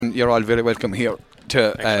and you're all very welcome here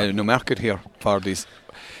to Newmarket here for this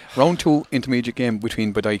round 2 intermediate game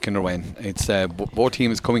between Bodyke and Rowan. It's both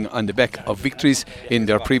teams coming on the back of victories in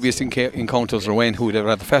their previous encounters. Rowan, who had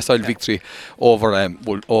a facile victory over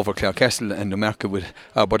Clarecastle, and Newmarket with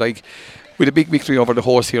Bodyke with a big victory over the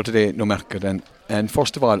horse here today, Newmarket. And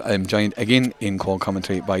first of all, I'm joined again in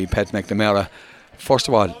co-commentary by Pat McNamara. First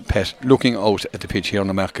of all, Pat, looking out at the pitch here in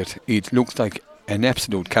Newmarket, it looks like an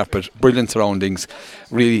absolute carpet, brilliant surroundings,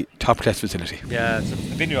 really top class facility. Yeah, it's a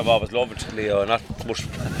venue I've always loved, Leo. Not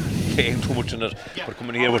much playing too much in it, but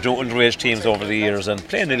coming here with underage teams over the years and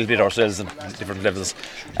playing a little bit ourselves in different levels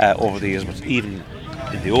over the years. But even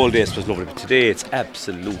in the old days it was lovely, but today it's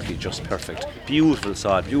absolutely just perfect. Beautiful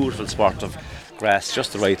sod, beautiful sportive grass,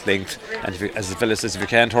 just the right length, and if you, as the fella says, if you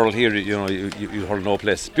can't hurl here, you hurl no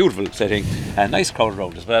place. Beautiful setting, and nice crowd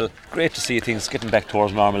around as well. Great to see things getting back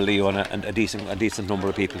towards normal, Leo, and a decent number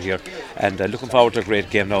of people here, and looking forward to a great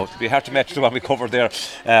game now. It'll be hard to match the one we covered there,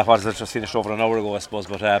 what is it, just finished over an hour ago, I suppose,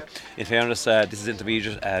 but in fairness, this is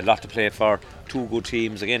intermediate, a lot to play for, two good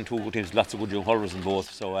teams, lots of good young hurlers in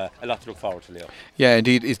both, so a lot to look forward to, Leo. Yeah,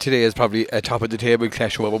 indeed, today is probably a top of the table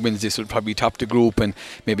clash. Whoever wins this will probably top the group and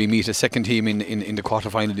maybe meet a second team in the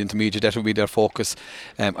quarter-final intermediate. That will be their focus.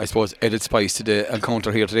 I suppose added spice to the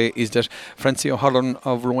encounter here today is that Francie O'Halloran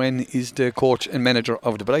of Rowan is the coach and manager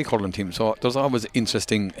of the Bodyke hurling team, so there's always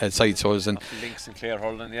interesting side shows. And links in Clare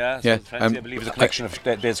hurling, so Francie, I believe, is a collection of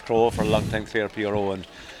Des Crow for a long time, Clare PRO, and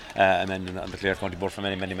then on the Clare County Board for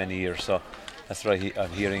many years, so that's right, I'm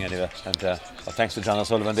hearing anyway. And thanks to John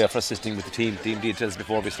O'Sullivan there for assisting with the team details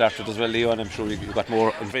before we started as well, Leo, and I'm sure you got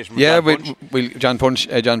more information from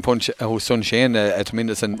John Punch, whose son Shane, a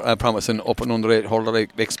tremendous and promising up and under 8 hurler. I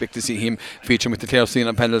expect to see him featuring with the Clare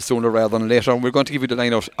Senior panel sooner rather than later. And we're going to give you the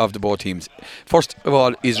line-out of the both teams. First of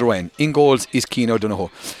all is Rowan. In goals is Cian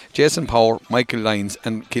O'Donoghue. Jason Power, Michael Lyons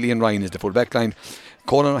and Killian Ryan is the full back line.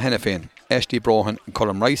 Colin O'Hanafane, Ashley Brohan and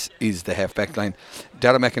Colin Rice is the half back line.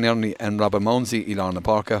 Dara McInerney and Robin Mounsey, Ilana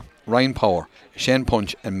Parker. Ryan Power, Shane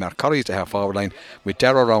Punch and Mark Curry is the half forward line, with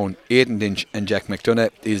Dara Rowan, Aidan Lynch and Jack McDonough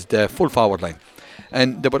is the full forward line.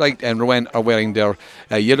 And the Bodyke and Rowan are wearing their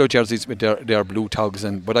yellow jerseys with their blue togs,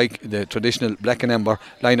 and Bodyke, the traditional black and amber,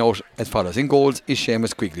 line out as follows. In goals is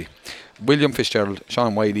Seamus Quigley. William Fitzgerald,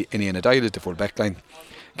 Sean Wiley and Ian Dyle is the full back line.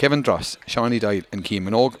 Kevin Dross, Shawnee Dyle and Keane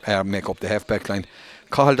Minogue make up the half back line.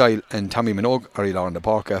 Cathal Dyle and Tommy Minogue are Ilana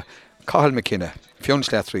Parker. Cathal McKenna, Fionn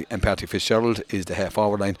Slattery and Patrick Fitzgerald is the half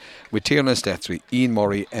forward line, with Tiernan Slattery, Ian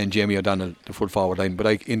Murray and Jamie O'Donnell the full forward line. But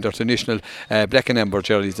like in their traditional black and amber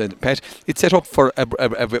jerseys, and Pat, it's set up for a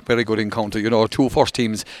very good encounter. Two first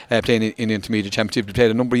teams playing in intermediate championship. They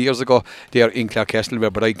played a number of years ago there in Clarecastle, where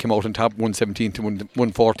Bodyke came out on top 117 to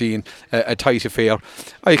 114, a tight affair.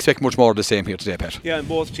 I expect much more of the same here today, Pat. Yeah, and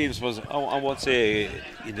both teams was, I won't say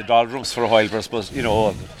in the doldrums for a while, but I suppose,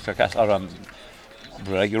 Clarecastle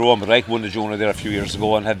Bodyke won the junior there a few years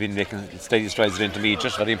ago and have been making steady strides in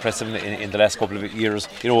intermediate. Very impressive in the last couple of years.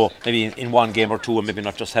 Maybe in one game or two, and maybe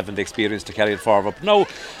not just having the experience to carry it forward. But now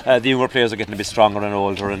the younger players are getting a bit stronger and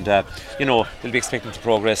older, and they'll be expecting to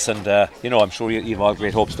progress. And I'm sure you've all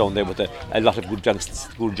great hopes down there with a lot of good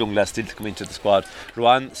young lads still to come into the squad.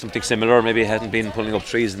 Rowan, something similar. Maybe hasn't been pulling up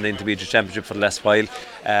trees in the intermediate championship for the last while.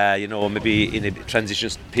 Maybe in a transition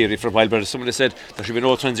period for a while. But as somebody said, there should be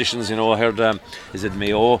no transitions. I heard is it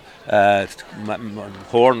Mayo,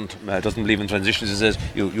 Horn doesn't believe in transitions. He says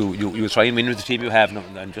you try and win with the team you have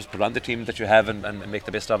and just put on the team that you have and make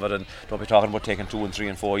the best of it, and don't be talking about taking 2 and 3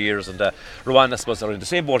 and 4 years. And Rowan, I suppose, are in the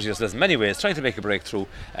same boat as us in many ways, trying to make a breakthrough.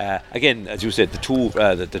 Again, as you said, the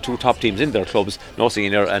two top teams in their clubs, no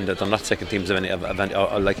senior, and they're not second teams of any,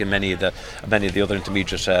 like in many of the other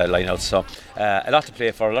intermediate lineouts. So a lot to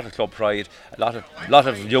play for, a lot of club pride, a lot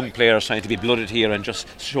of young players trying to be blooded here and just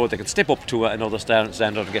show they can step up to another standard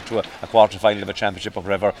and get to a quarter final of a championship or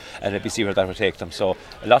whatever, and we see where that will take them. So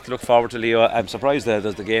a lot to look forward to, Leo. I'm surprised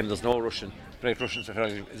there's the game, there's no Russian. Great Russians for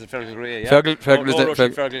Fergal. Is it Fergal Gray? Yeah.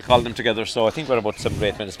 Fergal called them together, so I think we're about some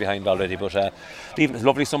great minutes behind already. But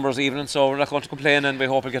lovely summer's evening, so we're not going to complain, and we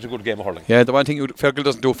hope we'll get a good game of hurling. Yeah, the one thing Fergal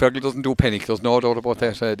doesn't do panic. There's no doubt about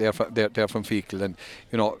that. They're from Feakle, and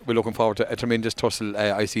we're looking forward to a tremendous tussle.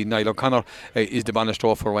 I see Niall O'Connor is the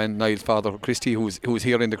Bannister for Rowan. Niall's father, Christy, who's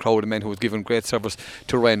here in the crowd, a man who's given great service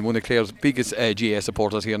to Rowan, one of Clare's biggest GA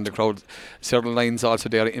supporters here in the crowd. Several lines also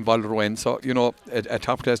there involved Rowan, so a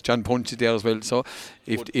top class John Punch is there as well. well. So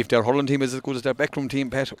if their hurling team is as good as their backroom team,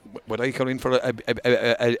 Pat, would I come in for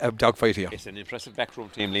a dogfight here? It's an impressive backroom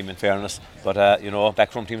team, Liam, in fairness. But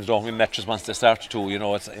backroom teams don't win matches once they start to.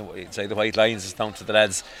 It's inside the white lines. It's down to the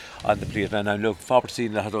lads on the plate. And I'm looking forward to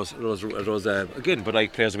seeing those again. But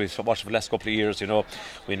like players we've watched for the last couple of years, we know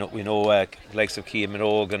the likes of Cian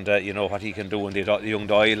Minogue and what he can do, and the young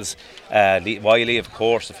Doyles, Wiley, of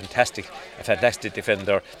course, a fantastic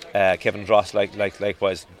defender. Kevin Dross,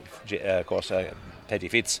 likewise, of course, Teddy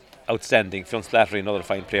Fitz, outstanding. Fionn Slattery, another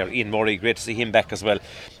fine player. Ian Murray, great to see him back as well.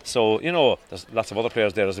 So there's lots of other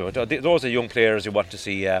players there as well. Those are young players you want to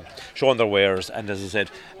see showing their wares. And as I said,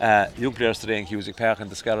 young players today in Cusack Park and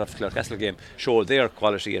the Scariff Clarecastle game show their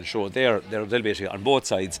quality and show their ability on both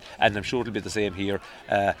sides. And I'm sure it'll be the same here.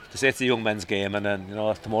 To say it's a young man's game, and then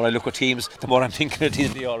the more I look at teams, the more I'm thinking of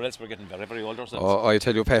TSB, or else we're getting very, very old ourselves. Oh, I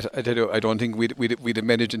tell you, Pat, I don't think we'd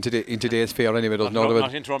manage in today's fair anyway.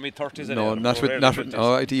 Not into our mid-30s. No,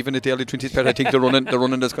 not even at the early 20s, Pat. I think the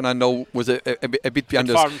running that's going on now was a bit beyond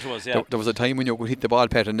us. There was a time when you could hit the ball,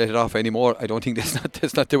 Pat, and let it off anymore. I don't think that's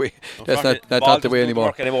not the way. That's not the way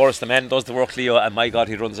anymore. It's the man does the work, Leo, and my God,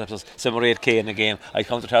 he runs up to 7 or 8k in a game. I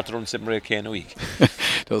counted hard to run 7 or 8k in a week.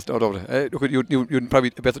 There's no doubt. Look, you'd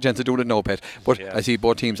probably a better chance of doing it now, Pat. But I see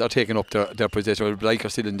both teams are taking up their possession. Like are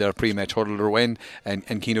still in their pre-match hurdle. Rowan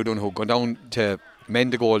and Cian O'Donoghue going down to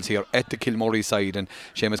men the goals here at the Kilmurray side, and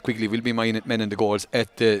Seamus Quigley will be men in the goals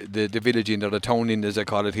at the village inn, or the town inn as I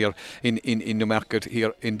call it here in Newmarket,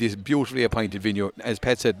 here in this beautifully appointed venue. As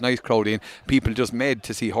Pat said, nice crowd in, people just made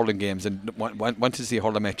to see hurling games and want to see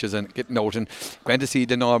hurling matches and getting out, and going to see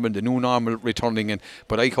the new normal returning.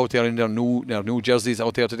 But Ike out there in their new jerseys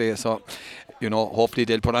out there today, so hopefully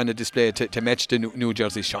they'll put on a display to match the new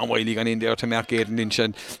jerseys. Sean Wiley gone in there to mark Aidan Lynch,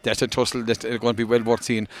 and that's a tussle that's going to be well worth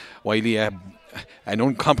seeing. Wiley, an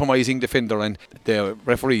uncompromising defender, and the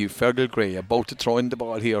referee Fergal Gray about to throw in the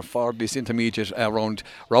ball here for this intermediate round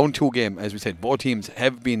 2 game. As we said, both teams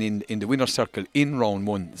have been in the winner's circle in round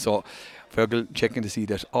 1, so Fergal checking to see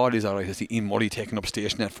that all is alright. I see Ian Murray taking up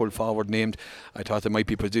station at full forward named. I thought there might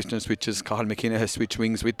be positional switches. Cathal McKenna has switched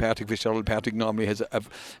wings with Patrick Fitzgerald. Patrick normally has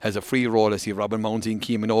a free role. I see Robin Mounsey and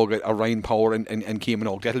Cian Minogue, or Ryan Power and Cian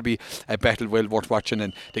Minogue. That'll be a battle well worth watching,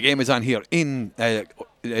 and the game is on here in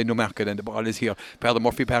Newmarket, and the ball is here. Paddy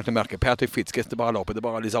Murphy, Park Newmarket. Patrick Fitz gets the ball up, but the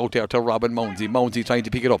ball is out there to Robin Mounsey. Mounsey trying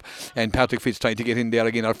to pick it up, and Patrick Fitz trying to get in there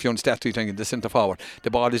again. Or Fionn Slattery trying to get the centre forward.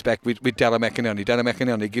 The ball is back with Dara McInerney. Dara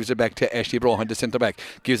McInerney gives it back to Ashley Brohan, the centre back.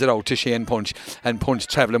 Gives it out to Shane Punch, and Punch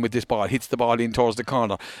travelling with this ball hits the ball in towards the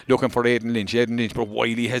corner, looking for Aidan Lynch. But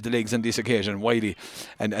Wiley has the legs on this occasion. Wiley,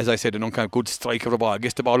 and as I said, an good strike of the ball.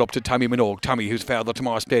 Gets the ball up to Tommy Minogue. Tommy, whose father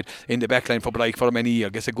Tomas played in the backline for Blythe for many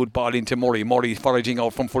years, gets a good ball into Murray. Murray foraging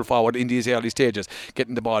out from full forward in these early stages,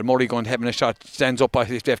 getting the ball. Murray going, having a shot, stands up by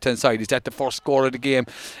his left hand side. Is that the first score of the game?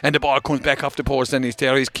 And the ball comes back off the post, and he's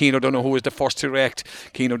Cian O'Donoghue, who is the first to react.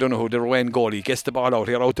 Cian O'Donoghue, the Rowan goalie, gets the ball out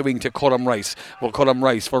here out the wing to Colm Rice. Well, Colm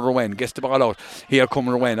Rice for Rowan, gets the ball out. Here come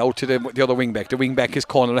Rowan out to the other wing back. The wing back is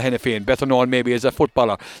Conal Hennefane, better known maybe as a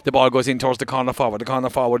footballer. The ball goes in towards the corner forward. The corner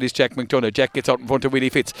forward is Jack McDonough. Jack gets out in front of Willie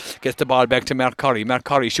Fitz, gets the ball back to Mark Curry. Mark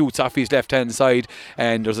Curry shoots off his left hand side,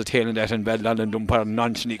 and there's a tail in that, and Ballan Dumpar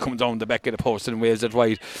nonchalantly comes down the back of the post and waves it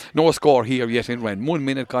right. No score here yet in Rowan. 1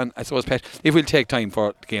 minute gone. I suppose, Pat, it will take time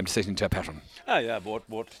for the game to set into a pattern.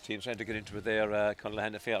 Both teams trying to get into it there. Conal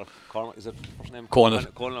Hennefane, is it first name? Conal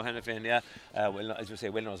Hennefane, yeah. Well, as you say,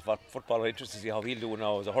 well known as footballer. Interested to see how he'll do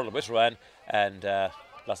now as a hurler with Rowan, and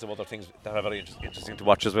lots of other things that are very interesting to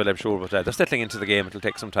watch as well, I'm sure. But they're settling into the game. It'll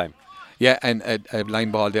take some time. Yeah, and a line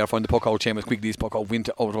ball there from the puck out. Seamus Quigley's puck out went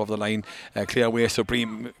out over the line. Clear way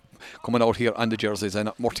Supreme coming out here on the jerseys,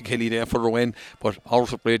 and Murty Kelly there for Rowan. But our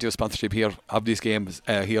radio sponsorship here of these games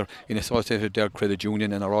here in association with their credit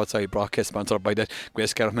union, and our outside broadcast sponsored by that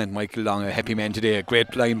Grace Scarman, Michael Long, a happy man today. A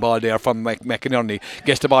great line ball there from McInerney.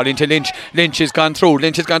 Gets the ball into Lynch. Lynch has gone through.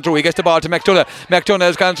 He gets the ball to McDonough. McDonough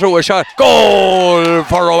has gone through. A shot. Goal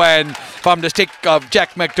for Rowan from the stick of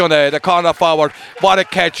Jack McDonough, the corner forward. What a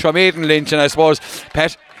catch from Aidan Lynch. And I suppose,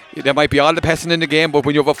 Pat, there might be all the passing in the game, but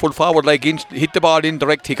when you have a full forward like Inch, hit the ball in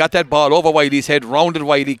direct, he got that ball over Wiley's head, rounded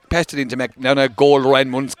Wiley, passed it into McDonough, goal, Ryan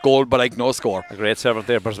Munn's goal, but like no score. A great serve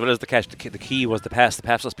there, but as well as the catch, the key was the pass. The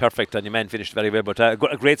pass was perfect, and your man finished very well. But a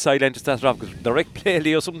great sideline to start it off, because direct play,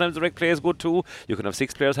 Leo, sometimes direct play is good too. You can have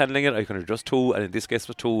 6 players handling it, or you can have just 2, and in this case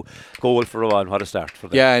was 2. Goal for Rowan. What a start for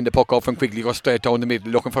them. Yeah, and the puck out from Quigley goes straight down the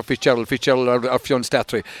middle, looking for Fitzgerald or Fionn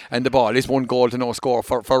Slattery, and the ball is 1 goal to no score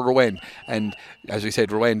for Rowan. And as we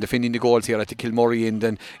said, Rowan defending the goals here at the Kilmurray end,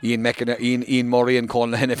 and Ian Murray and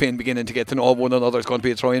Colin Hennefin beginning to get to know one another. It's going to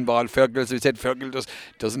be a throw-in ball. Fergal, as we said, Fergal just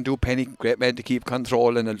doesn't do penny. Great man to keep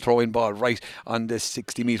control, and a throw-in ball right on the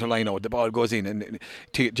 60-metre line out. The ball goes in, and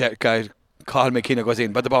Carl McKenna goes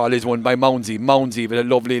in, but the ball is won by Mounsey with a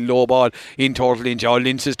lovely low ball in towards Lynch.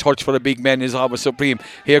 Lynch's touch for the big men is always supreme.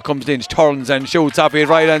 Here comes Lynch, turns and shoots off his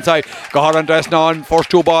right hand side. Goran Dresnan, first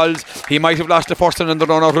 2 balls, he might have lost the first one in the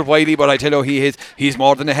run out with Wiley, but I tell you, he's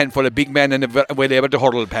more than a handful of big men and well able to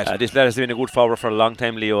hurl, Pat. This lad has been a good forward for a long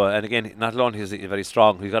time, Leo, and again, not alone he's very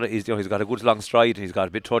strong. He's got a good long stride, he's got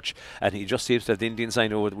a bit touch, and he just seems to have the Indian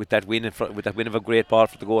sign with that win of a great ball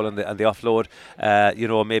for the goal and the offload.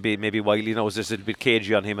 Maybe Wiley knows this a little bit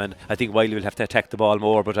cagey on him, and I think Wiley will have to attack the ball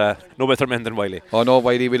more, but no better men than Wiley. Oh no,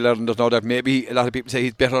 Wiley will learn. There's no doubt. Maybe a lot of people say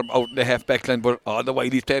he's better out in the half back line, but the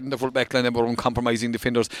Wiley's played in the full back line and we're uncompromising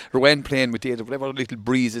defenders. Rowan playing with the aid of whatever little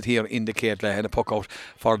breeze it here indicate, and a puck out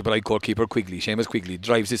for the bright goalkeeper Quigley. Seamus Quigley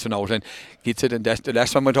drives this one out and gets it, and the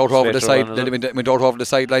last one went out over the side, then it went out over the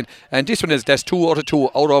sideline, and this one that's 2 out of 2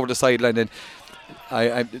 out over the sideline, and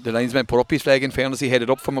the linesman put up his flag. In fairness, he headed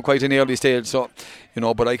up from quite an early stage, so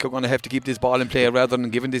but I'm going to have to keep this ball in play rather than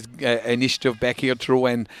giving this initiative back here through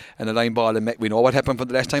and a line ball. And we know what happened from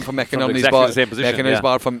the last time from McInerney's ball. McInerney's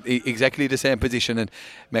ball from exactly the same position, and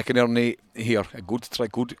McInerney here, a good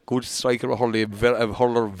striker, a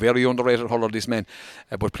hurler, very underrated hurler, this man,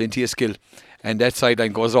 but plenty of skill. And that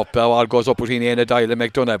sideline goes up. The ball goes up between Éanna Dial and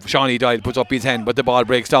McDonough. Shawnee Dial puts up his hand, but the ball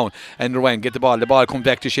breaks down. And Rowan get the ball. The ball comes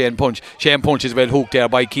back to Shane Punch. Shane Punch is well hooked there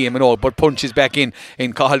by Keane and all, but Punch is back in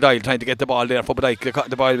Cahill Dial trying to get the ball there for Badike.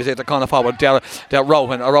 The ball was at the corner forward. There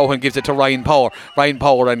Rowan gives it to Ryan Power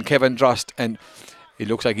and Kevin Drost, and it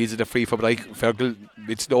looks like he's at a free for Fergal.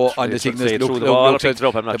 It's low on the signals.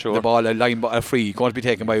 The ball, a line a free, going to be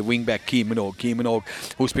taken by wing back Keane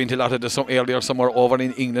Minogue, who spent a lot of the earlier somewhere over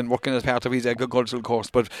in England working as part of his agricultural course,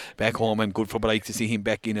 but back home, and good for Blake to see him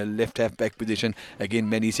back in a left half back position. Again,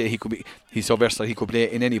 many say he's so versatile he could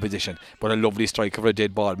play in any position, but a lovely strike over a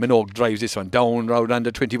dead ball. Minogue drives this one down round under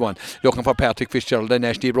 21, looking for Patrick Fitzgerald and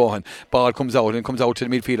Ashley Brohan. Ball comes out to the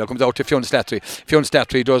midfielder, comes out to Fionn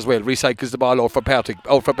Slattery does well, recycles the ball out for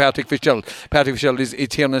Patrick Fitzgerald. Patrick Fitzgerald is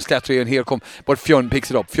Tiernan Slattery, and here come, but Fionn picks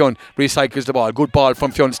it up. Fionn recycles the ball. Good ball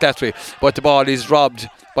from Fionn Slattery, but the ball is robbed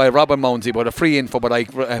by Robin Mounsey, but a free in for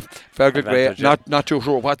Fergal Gray. Not too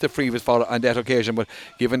sure what the free was for on that occasion, but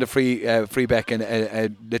given the free back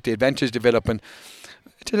and let the advantage develop, and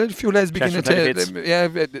a few lads beginning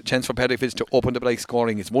to chance for Paddy Fitz to open the Blake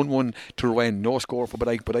scoring. It's 1-1 to Rowan, no score for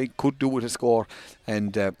Blake, but I could do with a score,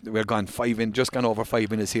 and we're gone just gone over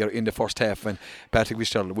 5 minutes here in the first half, and Patrick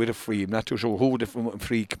Fitzgerald with a free. I'm not too sure who the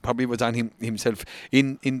free probably was on himself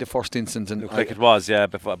in the first instance, and looked like it was,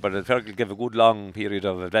 but Fergal gave a good long period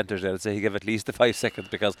of advantage there. I'd say he gave at least the 5 seconds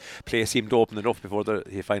because play seemed to open enough before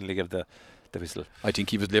he finally gave the whistle. I think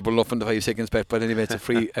he was liberal enough in the 5 seconds, but anyway, it's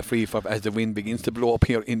a free for as the wind begins to blow up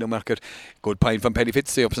here in the market. Good point from Paddy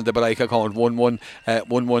Fitz, ups in the Balika account,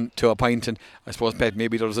 1-1 to a point, and I suppose, Pat,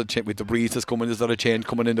 maybe there's a change with the breeze that's coming. Is there a change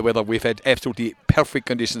coming in the weather? We've had absolutely perfect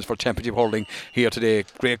conditions for championship hurling here today.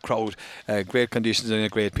 Great crowd, great conditions and a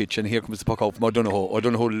great pitch, and here comes the puck out from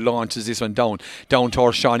O'Donoghue launches this one down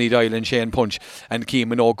towards Shawnee Dial and Shane Punch, and Keane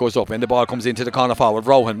Minogue goes up, and the ball comes into the corner forward.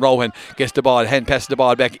 Rowan gets the ball, passes the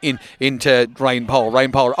ball back into Ryan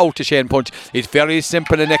Power out to Shane Punch. It's very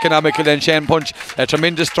simple and economical, and Shane Punch, a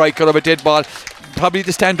tremendous striker of a dead ball, probably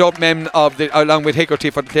the stand-up man along with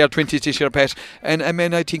Hickerty for the Clare 20s this year, Pat, and a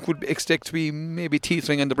man I think would expect to be maybe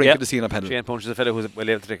teetering on the brink of the senior panel. Shane Punch is a fellow who's well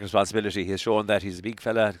able to take responsibility. He's shown that he's a big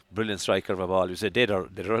fella, brilliant striker of a ball. You say dead or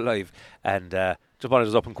alive, and just one of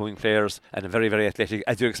those up-and-coming players, and a very, very athletic,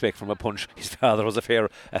 as you expect from a Punch. His father was a fair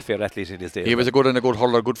athlete in his day. He was a good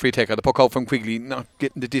hurler, good free taker. The puck out from Quigley, not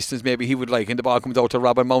getting the distance maybe he would like, and the ball comes out to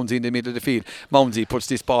Robin Mounsey in the middle of the field. Mounsey puts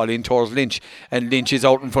this ball in towards Lynch, and Lynch is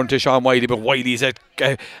out in front of Sean Wiley, but Wiley's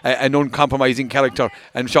an uncompromising character,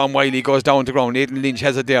 and Sean Wiley goes down to ground. Aidan Lynch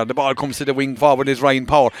has it there. The ball comes to the wing forward, is Ryan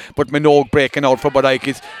Power, but Minogue breaking out for Badike.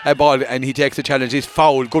 It's a ball, and he takes the challenge. It's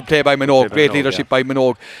foul. Good play by Minogue. Great leadership by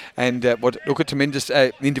Minogue, and but look at tremendous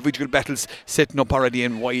individual battles setting up already,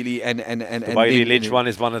 and Wiley and Wiley Lynch one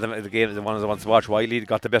is one of the games, one of the ones to watch. Wiley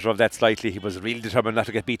got the better of that slightly. He was really determined not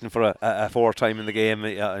to get beaten for a 4th time in the game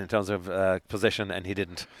in terms of possession, and he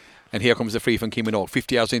didn't. And here comes the free from Keane Minogue,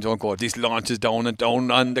 50 yards into one goal. This launches down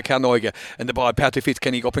on the Carnoiga, and the ball, Patrick Fitz,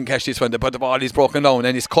 can he go up and catch this one? But the ball is broken down,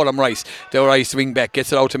 and it's Colm Rice, the Rice wing back,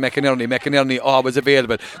 gets it out to McInerney always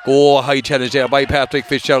available. High challenge there by Patrick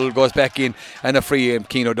Fitzgerald, goes back in, and a free.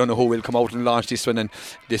 Keane O'Donoghue will come out and launch this one, and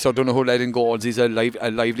this O'Donoghue led in goals. He's a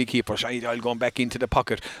lively keeper. Shai Dial going back into the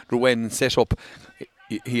pocket. Rowan set up.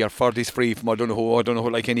 here for this free from O'Donoghue,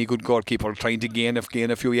 like any good goalkeeper, trying to gain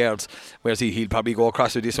a few yards. Whereas he'll probably go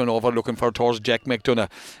across with this one over, looking towards Jack McDonough.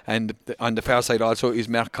 And on the far side also is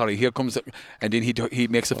Mark Curry. Here comes, and then he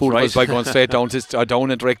makes a fool of us by going straight down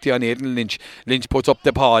and directly on Aidan Lynch. Lynch puts up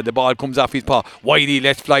the paw. The ball comes off his paw. Wiley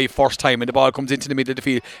lets fly first time, and the ball comes into the middle of the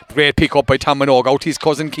field. Great pick up by Tom Minogue. Out his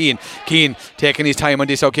cousin Keane. Keane taking his time on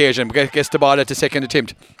this occasion. Gets the ball at the second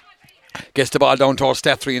attempt. Gets the ball down towards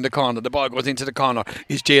Steph3 in the corner. The ball goes into the corner.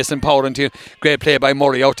 Is Jason Power into great play by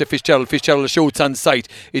Murray out to Fitzgerald. Fitzgerald shoots on sight.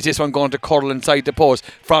 Is this one going to curl inside the post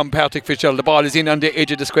from Patrick Fitzgerald? The ball is in on the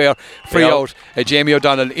edge of the square. Free out. Jamie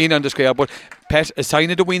O'Donnell in on the square. But Pat, a sign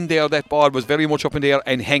of the wind there. That ball was very much up in the air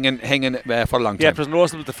and hanging for a long time. Yeah, it was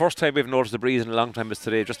noticeable. The first time we've noticed the breeze in a long time was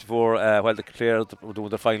today, just before while the Clare were doing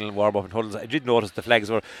the final warm up in Huddles. I did notice the flags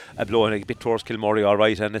were blowing a bit towards Kilmurray, all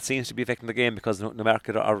right, and it seems to be affecting the game because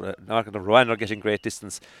Newmarket and Rowan are getting great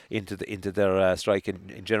distance into their strike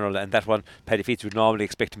in general, and that one Paddy Feats would normally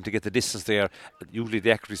expect him to get the distance there. Usually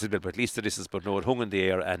the accuracy is a bit, but at least the distance. But no, it hung in the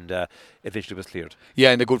air and eventually was cleared.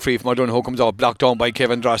 Yeah, and the good free from O'Donoghue comes out, blocked down by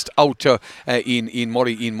Kevin Drost, out to Ian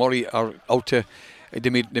Murray are out to the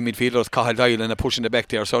midfielders, Cathal Doyle, and pushing the back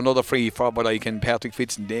there. So another free for Bodyke, and Patrick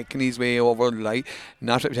Fitz making his way over, like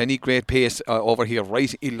not at any great pace over here,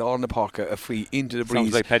 right in Lorna Park, a free into the breeze.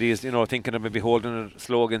 Sounds like Paddy is thinking of maybe holding it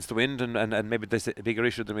slow against the wind, and maybe there's a bigger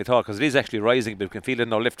issue than we thought, because it is actually rising, but we can feel it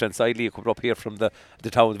in our left hand side. You come up here from the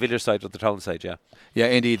village side or the town side. Yeah,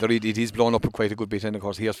 indeed, it is blown up quite a good bit, and of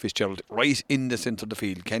course here's Fitzgerald right in the centre of the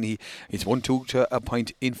field. Can he? It's 1-2 to a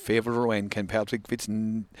point in favour of Rowan. Can Patrick Fitz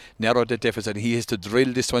narrow the deficit? He has to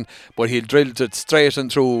drill this one, but he'll drill it straight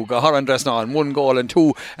and through. Gahar and Dresnan, 1 goal and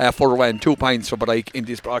 2 for Rowan, 2 points for Bodyke in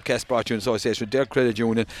this broadcast brought to you in association with their credit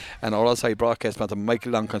union and our outside broadcast man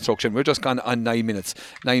Michael Long Construction. We're just gone on 9 minutes.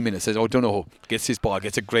 9 minutes as O'Donoghue gets his ball,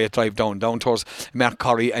 gets a great drive down towards Mark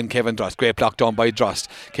Curry and Kevin Drost. Great block down by Drost.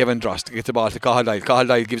 Kevin Drost gets the ball to Cathal Doyle. Cathal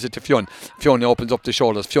Doyle gives it to Fionn. Fionn opens up the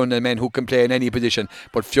shoulders. Fionn, a man who can play in any position,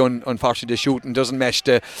 but Fionn, unfortunately, the shooting doesn't match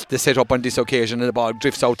the setup on this occasion, and the ball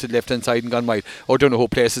drifts out to the left hand side and gone wide. O'Donoghue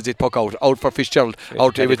places it puck out for Fitzgerald. He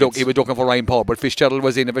was looking for Ryan Power, but Fitzgerald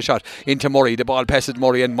was in of a shot into Murray. The ball passes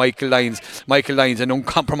Murray and Michael Lyons, an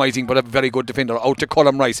uncompromising but a very good defender, out to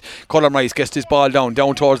Colm Rice. Colm Rice gets his ball down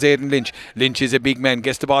towards Aidan Lynch. Lynch is a big man,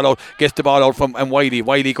 gets the ball out from and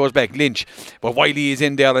Wiley goes back. Lynch, but Wiley is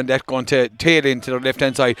in there, and that's going to tail into the left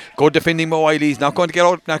hand side. Good defending by Wiley. He's not going to get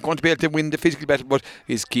out, not going to be able to win the physical battle, but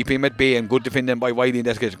he's keeping him at bay, and good defending by Wiley, and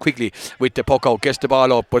that's gets quickly with the puck out, gets the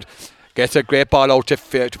ball up, but gets a great ball out to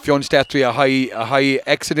Fionn Steph3, a high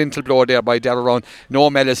accidental blow there by Darragh Rowan. No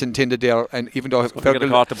malice intended there, and even though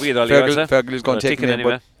Fergal is going to take it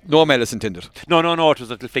anyway. But no malice intended. No, it was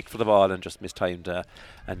a little flick for the ball and just mistimed,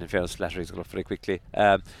 and in fairness Slattery's got up very quickly.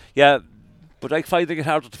 But I find it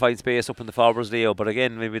harder to find space up in the forwards layout, but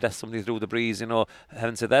again maybe that's something to do with the breeze.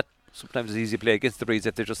 Having said that, sometimes it's easy to play against the breeze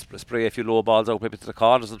if they just spray a few low balls out maybe to the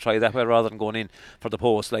corners and try that way rather than going in for the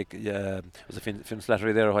post. Like was a Finn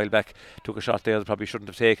Slattery there a while back, took a shot there that probably shouldn't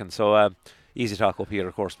have taken. So easy talk up here,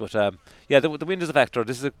 of course. But the wind is a factor.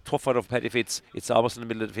 This is a tough one of Paddy Fitz. It's almost in the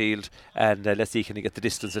middle of the field, and let's see, can he get the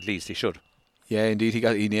distance at least? He should. Yeah, indeed,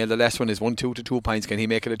 he nailed the last one. Is 1-2 to 2 points. Can he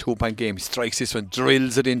make it a 2-point game? He strikes this one,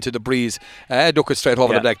 drills it into the breeze. Duck it straight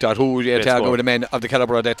over the black dot. Who target with a man of the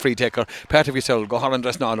calibre of that free taker? Patrick Fitzgerald, Gahar and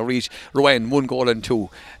Dresnan will reach Rowan, 1 goal and 2.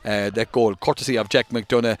 That goal, courtesy of Jack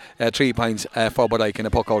McDonough, 3 points for Bodyke, and a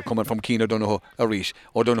puck out coming from Cian O'Donoghue, a reach.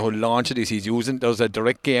 O'Donoghue launched this. There's a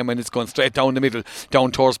direct game, and it's gone straight down the middle,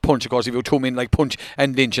 down towards Punch. Of course, if you have 2 men like Punch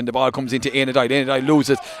and Lynch, and the ball comes into Éanna Doyle. Éanna Doyle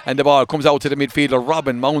loses, and the ball comes out to the midfielder,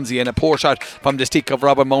 Robin Mounsey, and a poor shot from the stick of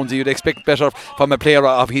Robin Mounsey. You'd expect better from a player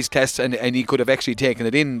of his class, and he could have actually taken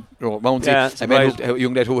it in. Mounsey, a man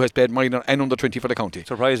young lad who has played minor and under 20 for the county.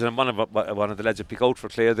 Surprising, and one of the lads that picked out for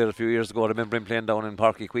Clare there a few years ago. I remember him playing down in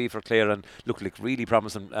Páirc Uí Chaoimh for Clare and looked like really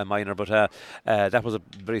promising minor, but that was a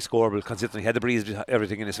very scoreable considering he had the breeze,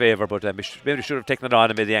 everything in his favour, but maybe should have taken it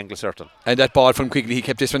on and made the angle certain. And that ball from Quigley, he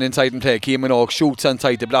kept this one inside and play. Cian Minogue shoots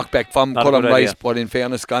inside the block back from Colm Rice, but in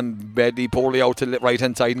fairness gone badly, poorly out to the right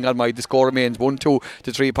hand side and gone wide. The score remains 1-2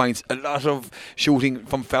 to 3 points. A lot of shooting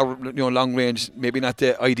from long range, maybe not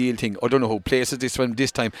the ideal thing. I don't know who places this one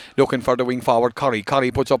this time, looking for the wing forward.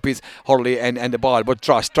 Curry puts up his hurley and the ball, but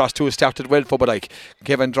Drost who has started well for Bodyke.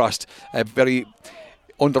 Kevin Drost, a very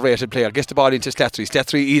underrated player, gets the ball into Slattery.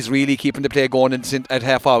 Slattery is really keeping the play going at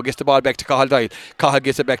half hour. Gets the ball back to Cathal Doyle. Cathal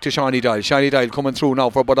gets it back to Shawnee Doyle. Shawnee Doyle coming through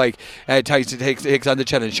now for Bodyke. Takes on the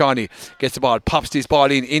challenge. Shawnee gets the ball, pops this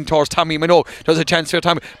ball in towards Tommy Minogue. There's a chance for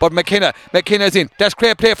Tommy, but McKenna's in. That's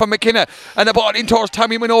great play from McKenna, and the ball in towards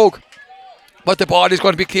Tommy Minogue. But the ball is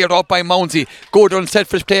going to be cleared up by Mounsey. Good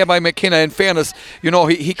unselfish play by McKenna. In fairness,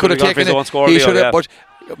 he could have taken it. He should have, but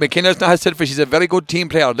McKenna's not as selfish. He's a very good team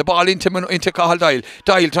player. The ball into Cathal Doyle.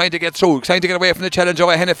 Doyle trying to get through, trying to get away from the challenge of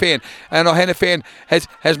Hennepin. And Hennepin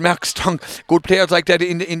has Mark Strong. Good players like that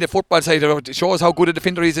in the football side. It shows how good a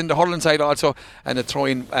defender he is in the hurling side also. And a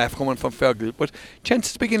throw-in coming from Fergal. But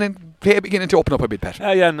chances beginning to open up a bit, Pat.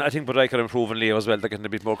 Yeah, and I think Bodyke are improving Leo as well. They're getting a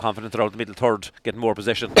bit more confident throughout the middle third, getting more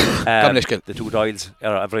possession. The two Doyles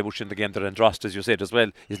are very much in the game. They're in Drost, as you said as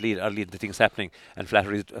well. Are leading the things happening. And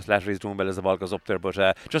Flattery's doing well as the ball goes up there.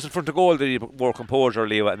 But just in front of goal, they need more composure,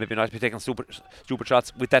 Leo, and maybe not be taking stupid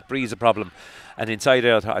shots. With that breeze, a problem. And inside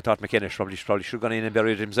there, I thought McKenna probably should have gone in and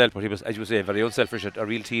buried himself, but he was, as you say, very unselfish, a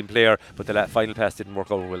real team player. But the final pass didn't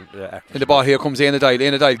work out well. And the ball here comes Éanna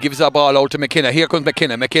Doyle gives a ball out to McKenna. Here comes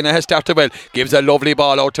McKenna has started well, gives a lovely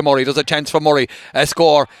ball out to Murray. There's a chance for Murray, a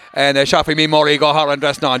score, and Shafi Me Murray go her and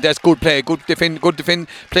Dressnon. That's good play, good defend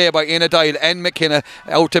play by Éanna Doyle and McKenna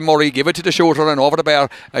out to Murray, give it to the shooter and over the bar.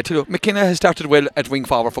 McKenna has started well at wing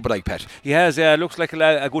forward for Bodyke, Pat. He has, looks like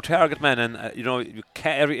a good target man, and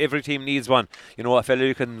every team needs one. A fellow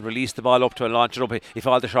you can release the ball up to and launch it up. If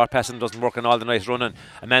all the short passing doesn't work and all the nice running,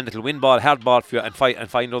 a man that'll win ball, hard ball for you, and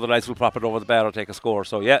find other lads who'll prop it over the bar or take a score.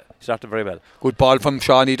 So he started very well. Good ball from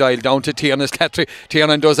Shawnee Doyle down to Tiernan Slattery.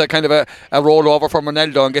 Tiernan does a kind of a roll over from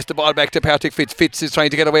Ronaldo and gets the ball back to Patrick Fitz. Fitz is trying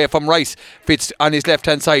to get away from Rice. Fitz on his left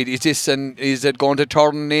hand side. Is it going to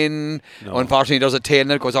turn in? No. Unfortunately, there's a tail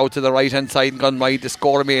and it goes out to the right hand side and gone wide. The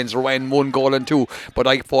score remains Rowan 1 goal and 2.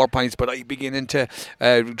 But 4 points. But I beginning to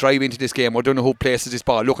drive into this game. I don't know who places this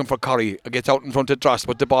ball. Looking for Curry. Gets out in front of Drost,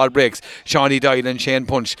 but the ball breaks. Shawnee Doyle and Shane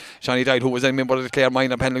Punch. Shawnee Doyle, who was a member of the Clare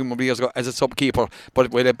Minor panel years ago as a sub-keeper,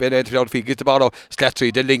 but with a bit of outfield, gets the ball out.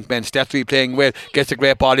 Slattery, the link man. Slattery playing well. Gets a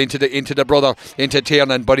great ball into the brother, into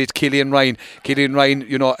Tiernan, but it's Killian Ryan. Killian Ryan,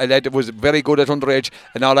 a lad that was very good at underage,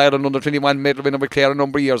 and All Ireland under 21 medal winner with Clare a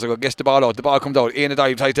number of years ago. Gets the ball out. The ball comes out. Éanna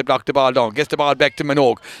Doyle tries to block the ball down. Gets the ball back to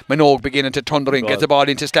Minogue. Minogue beginning to thunder in. Gets the ball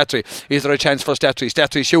into Slattery. Is there a chance for Slattery?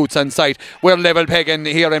 Slattery shoots on sight. We're level pegging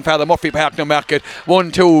here in Father Murphy Park, Newmarket.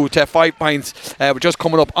 1-2 to 5 points. We're just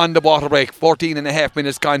coming up on the water break. 14.5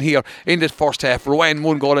 minutes gone here in this first half. Rowan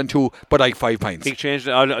 1 goal and 2. Bodyke 5 points. Big change.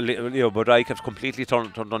 Bodyke have completely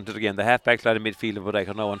turned onto the game. The half back line in midfield of Bodyke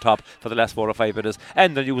are now on top for the last 4 or 5 minutes,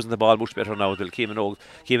 and they're using the ball much better now.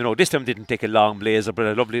 Keeman this time didn't take a long blazer, but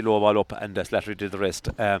a lovely low ball up, and Slattery did the rest.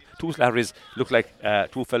 Two Slatterys look like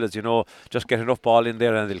two fellas, just get enough ball in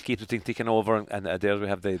there, and they'll keep the thing ticking over. And there we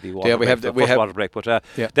have the water break. But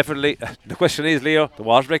definitely, the question is, Leo, the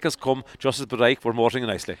water break has come just as Bodyke were motoring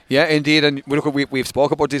nicely. Yeah, indeed. And we've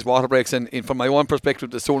spoke about these water breaks, and from my own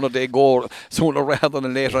perspective, the sooner they go, sooner rather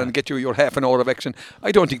than later, and get you your half an hour of action.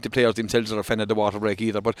 I don't think the players themselves are a fan of the water break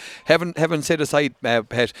either. But having set aside,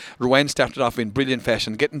 Pat, Rowan started off in brilliant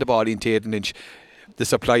fashion, getting the ball into 8 inch. The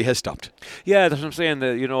supply has stopped. Yeah, that's what I'm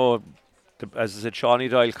saying. As I said, Shawnee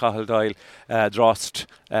Doyle, Cathal Doyle, Drost,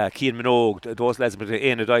 Cian Minogue, those lads, but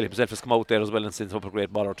Éanna Doyle himself has come out there as well and sent up a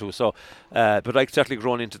great ball or two. So, but I've certainly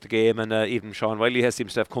grown into the game, and even Sean Wiley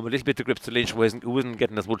seems to have come a little bit to grips to Lynch, who isn't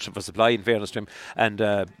getting as much of a supply, in fairness to him,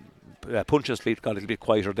 and Punch's fleet got a little bit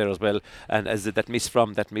quieter there as well, and as that miss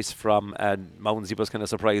from Mounsey was kind of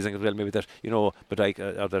surprising as well. Maybe that Bodyke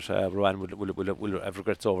or that Rowan will have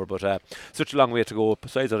regrets over, but such a long way to go.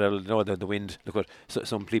 Besides that, the wind. Look at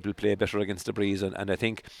some people play better against the breeze, and I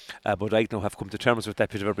think Bodyke now have come to terms with that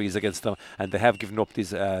bit of a breeze against them, and they have given up these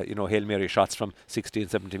Hail Mary shots from 60 and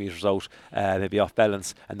 70 metres out, maybe off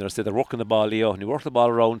balance, and they're working the ball, Leo, and you work the ball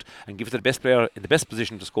around and give it to the best player in the best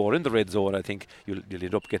position to score in the red zone. I think you'll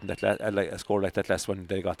end up getting that a score like that last one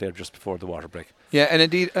they got there just before the water break. Yeah, and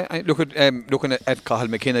indeed, I looking at Cathal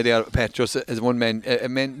McKenna there, Pat, just as one man, a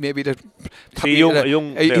man maybe that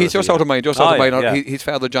he's just out of mind, His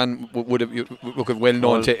father John would have well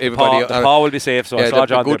known to everybody. Paul will be safe, so I saw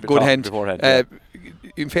John good hand beforehand.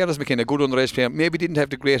 In fairness, McKenna, good underage player, maybe didn't have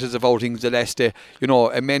the greatest of outings the last day.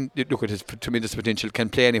 A man, look at his tremendous potential, can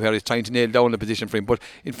play anywhere. He's trying to nail down the position for him. But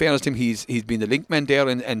in fairness to him, he's been the link man there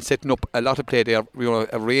and setting up a lot of play there.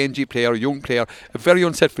 A rangy player, a young player, a very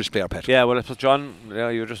unselfish player, Pat. Yeah, well, I suppose John,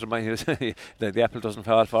 you just remind me the apple doesn't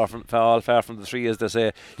fall far from the tree, as they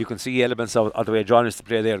say. You can see elements of the way John used to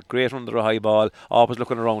play there. Great under a high ball, always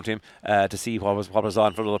looking around him to see what was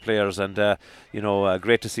on for other players, and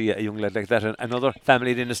great to see a young lad like that. And another family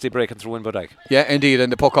family dynasty breaking through in Bodyke. Yeah, indeed,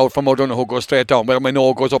 and the puck out from O'Donoghue goes straight down, where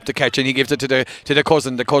Minogue goes up to catch, and he gives it to the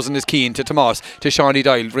cousin. The cousin is keen to Tomas, to Shawnee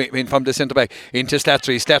Doyle, in from the centre back into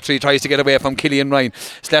Slattery. Slattery tries to get away from Killian Ryan.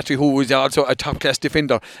 Slattery, who is also a top class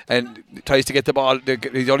defender, and tries to get the ball.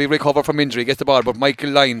 He's only recovered from injury, gets the ball, but Michael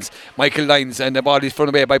Lyons, and the ball is thrown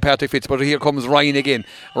away by Patrick Fitz. But here comes Ryan again.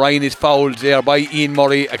 Ryan is fouled there by Ian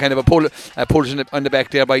Murray, a kind of a pull on the back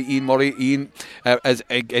there by Ian Murray. Ian, as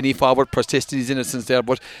any forward, persisted his innocence there,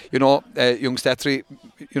 but young Slattery,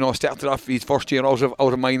 started off his first year out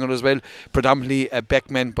of minor as well, predominantly a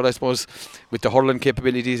backman, but I suppose with the hurling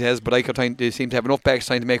capabilities he has, but they seem to have enough backs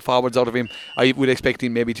trying to make forwards out of him. I would expect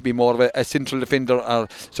him maybe to be more of a central defender or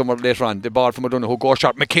somewhere later on. The ball from O'Donoghue goes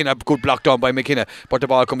short. McKenna, good block down by McKenna, but the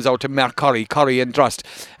ball comes out to Mark Curry and Drost,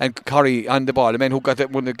 and Curry on the ball, the man who got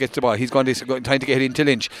that one that gets the ball, he's trying to get it into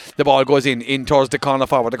Lynch. The ball goes in towards the corner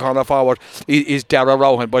forward. The corner forward is Dara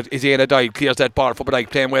Rowan, but Isaiah Doyle clears that ball for Bodyke,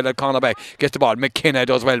 playing well at corner back, gets the ball. McKenna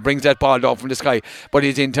does well, brings that ball down from the sky, but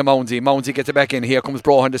he's into Mounsey gets it back in. Here comes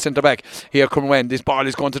Brohan, the centre back. Here comes Rowan. This ball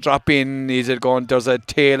is going to drop in. There's a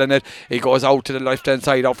tail in it. It goes out to the left hand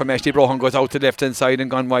side, out from Ashley Brohan, goes out to the left hand side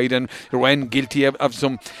and gone wide, and Rowan guilty of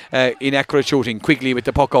some inaccurate shooting. Quickly with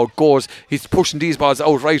the puck out he's pushing these balls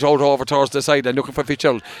out over towards the side and looking for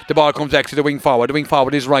Fitzgerald. The ball comes back to the wing forward. The wing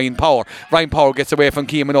forward is Ryan Power. Ryan Power gets away from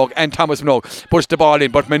Keane Minogue and Thomas Minogue, push the ball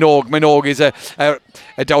in, but Minogue is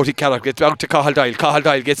a doughty character. Gets out to Cathal Doyle. Cathal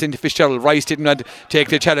Doyle gets into Fitzgerald. Rice didn't take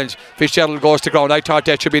the challenge. Fitzgerald goes to ground. I thought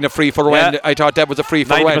that should be a free for Rowan. I thought that was a free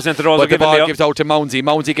for Rowan, but the ball gives out to Mounsey.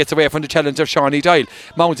 Mounsey gets away from the challenge of Shawnee Doyle.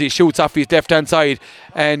 Mounsey shoots off his left hand side,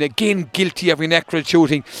 and again guilty of inaccurate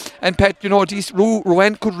shooting. And Pat,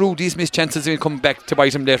 Rowan could rue these missed chances and come back to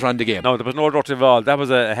bite him later on the game. No, there was no doubt involved. That was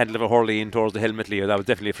a handle of a hurley in towards the helmet layer. That was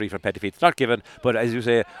definitely a free for Petty Feet. It's not given, but as you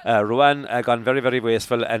say, Rowan gone very, very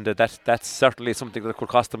wasteful, and that's certainly something that could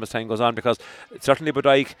cost them as time goes on, because certainly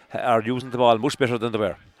Bodyke are using the ball much better than they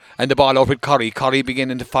were. And the ball out with Curry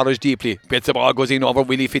beginning to forage deeply. Gets the ball, goes in over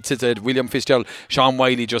Willie William Fitzgerald. Sean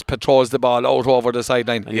Wiley just patrols the ball out over the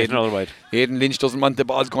sideline. And another wide. Aidan Lynch doesn't want the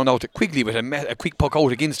ball going out quickly with a quick puck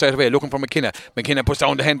out again straight away, looking for McKenna. McKenna puts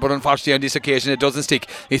down the hand, but unfortunately on this occasion it doesn't stick.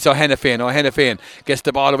 It's O'Hennafane gets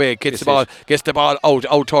the ball away, gets the ball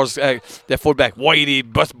out towards the fullback. Wiley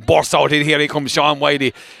bursts out in here. He comes Sean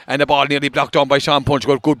Wiley, and the ball nearly blocked down by Sean Punch.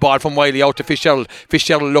 Good ball from Wiley out to Fitzgerald.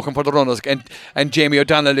 Fitzgerald looking for the runners, and Jamie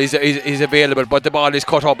O'Donnell is available, but the ball is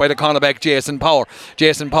cut off by the cornerback Jason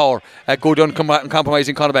Power, a good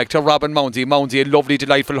uncompromising cornerback to Robin Mounsey, a lovely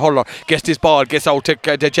delightful hurler, gets this ball, gets out to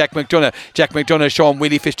Jack McDonough showing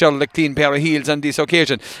Willie Fitzgerald a clean pair of heels on this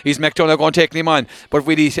occasion. Is McDonough going to take him on, but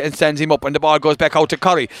Willie stands him up, and the ball goes back out to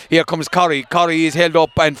Curry. Here comes Curry is held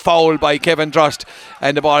up and fouled by Kevin Drost,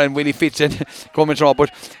 and the ball, and Willie Fitz coming through, but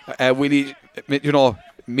Willie,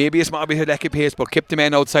 maybe it's might be a lack of pace, but kept the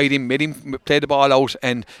man outside him, made him play the ball out,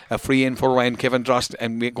 and a free in for Ryan Kevin Drost,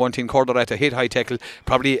 and going to encourage at a hit high tackle,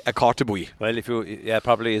 probably a quarter buoy. Well,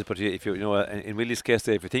 probably is, but if you in Willie's case,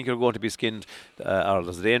 if you think you're going to be skinned or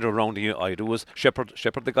there's a danger around you, all you do is shepherd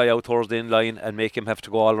the guy out towards the in line and make him have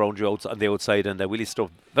to go all around you on the outside, and Willie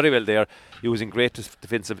stuck very well there, using great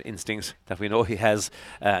defensive instincts that we know he has,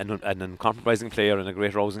 and an uncompromising player and a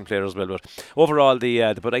great rousing player as well. But overall, the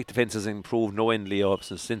Bodyke defence has improved knowingly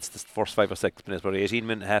since the first 5 or 6 minutes. We're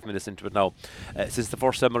 18.5 minutes into it now. Since the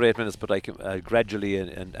first 7 or 8 minutes, Bodyke gradually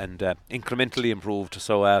and incrementally improved.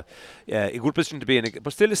 So a good position to be in,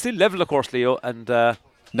 but still level, of course, Leo, and.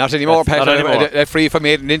 Not anymore, Pat. A free from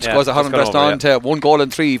Aidan Lynch goes 100 pressed on to 1 goal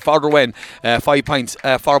and 3 for the win. 5 points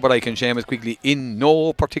for Bodyke, and Seamus quickly in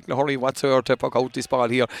no particular hurry whatsoever to puck out this ball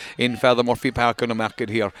here in Father Murphy Park on the market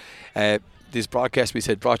here. This broadcast, we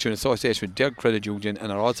said, brought you in association with Derg Credit Union,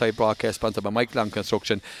 and our outside broadcast sponsored by Mike Long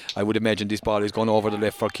Construction. I would imagine this ball is going over the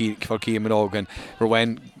left for Cian Minogue, and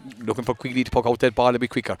Rowan looking for quickly to puck out that ball a bit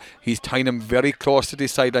quicker. He's tying him very close to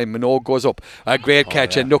this sideline. Minogue goes up, a great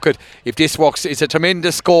catch, and look at, if this works, it's a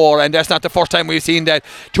tremendous score, and that's not the first time we've seen that.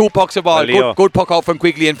 2 pucks of ball, good puck out from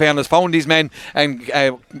Quigley, in fairness, found his men, and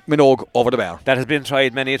Minogue over the bar. That has been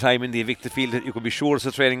tried many a time in the evicted field. You can be sure it's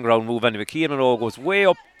a training ground move anyway. Cian Minogue goes way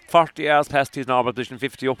up, 40 yards past his normal position,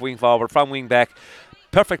 50 up wing forward, from wing back,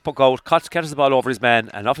 perfect puck out, catches the ball over his man,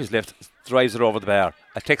 and off his left, drives it over the bar.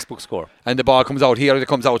 A textbook score. And the ball comes out. Here it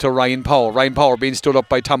comes out to Ryan Power. Ryan Power being stood up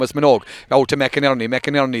by Thomas Minogue. Out to McInerney.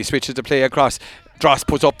 McInerney switches the play across. Dross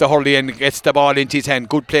puts up the hurley and gets the ball into his hand.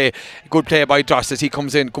 Good play by Dross as he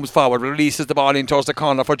comes forward, releases the ball in towards the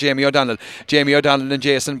corner for Jamie O'Donnell and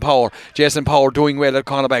Jason Power doing well at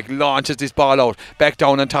cornerback, launches this ball out back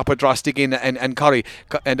down on top of Dross again and Curry,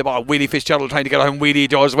 and the ball Willie Fitzgerald trying to get on. Willie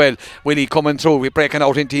does well. Willie coming through, we're breaking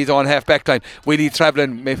out into his own half back line. Willie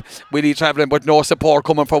travelling but no support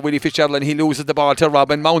coming for Willie Fitzgerald, and he loses the ball to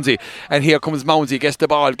Robin Mounsey, and here comes Mounsey, gets the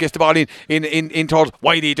ball in towards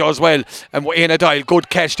Wiley, does well, and Éanna Doyle, good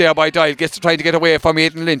catch there by Doyle, trying to get away from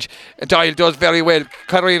Aidan Lynch. Doyle does very well,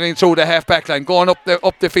 careering through the half back line, going up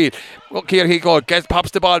the field. Look, here he goes,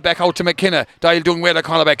 pops the ball back out to McKenna. Doyle doing well at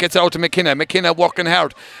cornerback, gets it out to McKenna working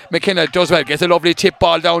hard. McKenna does well, gets a lovely tip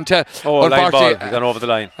ball down to line ball, he's gone over the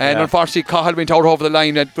line, and unfortunately Cahill went out over the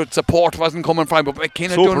line, but support wasn't coming from him. But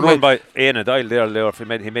McKenna super done run by Éanna Doyle there.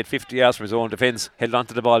 He made 50 yards from his own defence, held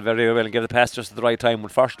onto the ball very well and gave the pass just at the right time.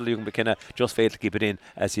 Unfortunately, McKenna just failed to keep it in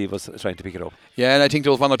as he was trying to pick it up. Yeah, and I think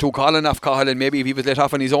there was one or two calling off Cahill, and maybe if he was let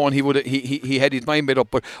off on his own, he had his mind made up.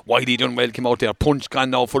 But Wiley done well, came out there. Punch gone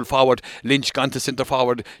now full forward. Lynch gone to centre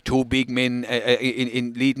forward. Two big men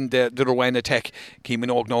in leading the Rowan attack. Keeman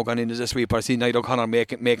Minogue now gone in as a sweeper. I see Niall O'Connor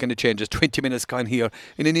making the changes. 20 minutes gone here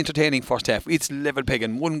in an entertaining first half. It's level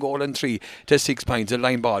pegging, 1 goal and 3 to 6 points. A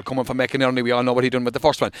line ball coming from McInerney. We all know what he done with the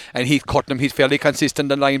first one, and he's cutting him. He's fairly consistent.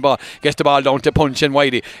 The line ball gets the ball down to Punch and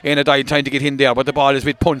Wiley. Éanna Doyle trying to get in there, but the ball is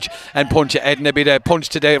with Punch adding a bit of punch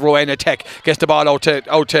to the Rowan attack. Gets the ball out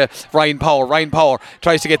to Ryan Power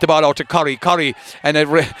tries to get the ball out to Curry, and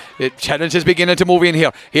the challenge is beginning to move in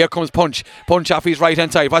here. Here comes Punch off his right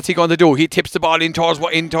hand side. What's he going to do? He tips the ball in towards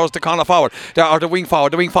the corner forward, or the wing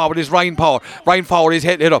forward. The wing forward is Ryan Power is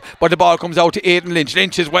headed up, but the ball comes out to Aidan Lynch.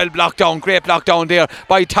 Lynch is well blocked down, great block down there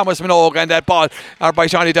by Thomas Minogue, and that ball, or by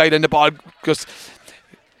Johnny Doyle, and the ball just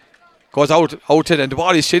goes out to them. The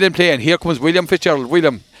ball is still in play, and here comes William Fitzgerald.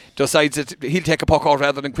 William decides that he'll take a puck out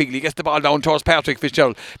rather than Quigley. Gets the ball down towards Patrick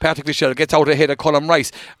Fitzgerald. Patrick Fitzgerald gets out ahead of Colm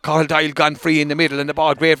Rice. Cahill Doyle gone free in the middle, and the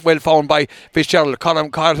ball well found by Fitzgerald.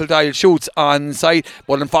 Cahill Doyle shoots on side,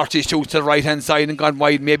 but unfortunately shoots to the right hand side and gone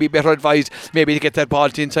wide. Maybe better advised maybe to get that ball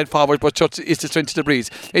to inside forward, but it's the strength of the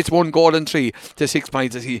breeze. It's 1 goal and 3 to 6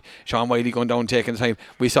 points as Sean Wiley going down taking the time.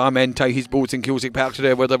 We saw a man tie his boots in Cusick Park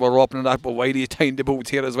today where they were opening that, but Wiley tying the boots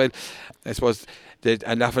here as well. I suppose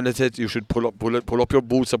and Laffin said you should pull up your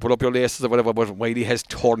boots or pull up your laces or whatever, but Wiley has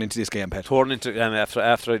torn into this game, Pat. Torn into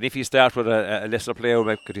after if he starts with a lesser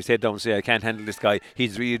player, could his head down and say I can't handle this guy,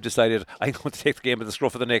 he's really decided I'm going to take the game by the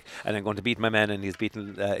scruff of the neck and I'm going to beat my man, and he's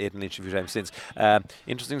beaten Aidan Lynch a few times since.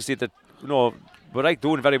 Interesting to see that, we're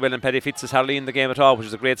doing very well, and Paddy Fitz is hardly in the game at all, which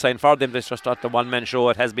is a great sign for them. It's just not the one-man show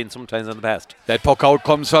it has been sometimes in the past. That puck out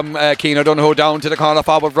comes from Cian O'Donoghue down to the corner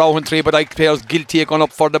forward. Rowan 3, but Ike players guilty of going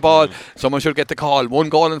up for the ball. Someone should get the call. 1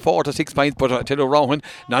 goal and 4 to 6 points, but I tell you, Rowan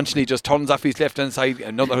nonchalantly just turns off his left-hand side.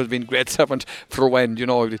 Another has been great servant for Rowan.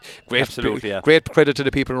 Great credit to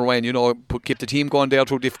the people in Rowan. Keep the team going there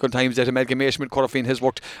through difficult times. That amalgamation with Corofin has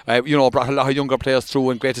worked. Brought a lot of younger players through,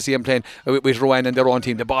 and great to see him playing with Rowan and their own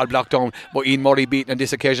team. The ball blocked down, but Ian Murray beaten on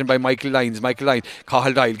this occasion by Michael Lyons.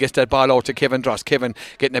 Cahill Doyle gets that ball out to Kevin Dross. Kevin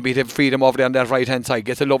getting a bit of freedom over there on that right hand side,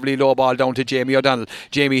 gets a lovely low ball down to Jamie O'Donnell.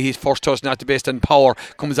 Jamie, his first touch not the best, and Power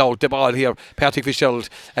comes out. The ball here, Patrick Fitzgerald.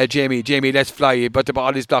 Jamie let's fly, but the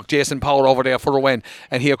ball is blocked. Jason Power over there for Rowan,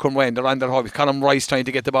 and here come Rowan. They're on their hobbies. Colm Rice trying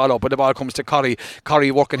to get the ball up, but the ball comes to Curry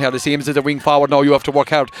working here. The same as the wing forward now. You have to work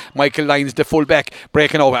hard. Michael Lyons, the full back,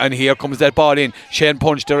 breaking over, and here comes that ball in. Shane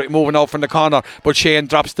Punch, they're moving out from the corner, but Shane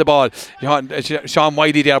drops the ball. Sean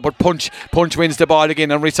Wiley there, but Punch wins the ball again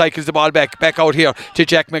and recycles the ball back out here to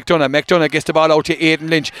Jack McDonough. McDonough gets the ball out to Aidan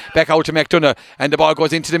Lynch, back out to McDonough, and the ball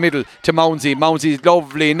goes into the middle to Mounsey's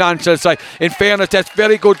lovely nonchalant side. In fairness, that's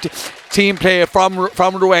very good team play from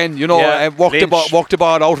Rowan, walked the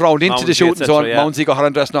ball out round into the shooting zone. Mounsey got her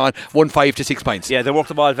undressed on, 1-5 to 6 points. Yeah, they worked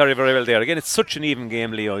the ball very, very well there. Again, it's such an even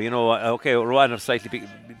game, Leo. Okay, Rowan have slightly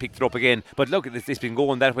picked it up again, but look, it's been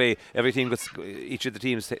going that way. Every team gets, each of the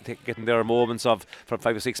teams getting their moments of from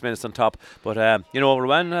 5 or 6 minutes on top. But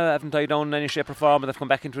Rowan haven't tied down in any shape or form, and they've come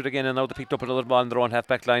back into it again, and now they picked up another ball in their own half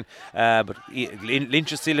back line. But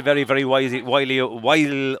Lynch is still a very, very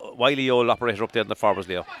wily old operator up there in the forwards,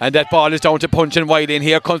 Leo. And that ball is down to Punch and Wiley, and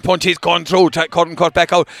here comes Punch. He's gone through, cut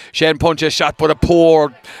back out. Shane Punch's shot, but a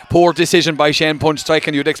poor decision by Shane Punch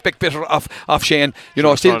striking. You'd expect better off Shane,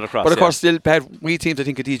 still. Across, but of course, still, Pat, we seem to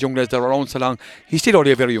think of these young guys that are around so long. He's still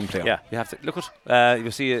only a very young player. Yeah, you have to look at. You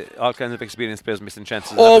see all kinds of experienced players missing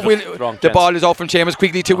chances. The ball is off from Seamus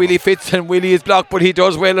Quigley to Willie Fitz, and Willie is blocked, but he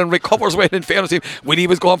does well and recovers well. In fairness, Willie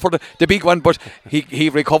was going for the big one, but he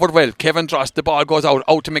recovered well. Kevin Dross, the ball goes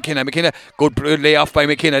out to McKenna. Good layoff by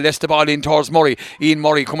McKenna. Lets the ball in towards Murray. Ian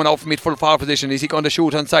Murray coming out from midfield forward position. Is he going to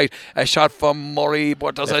shoot on side? A shot from Murray,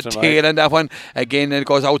 but there's a tail in that one. Again, it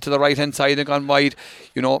goes out to the right hand side and gone wide.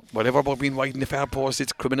 You know, whatever about being wide in the far post,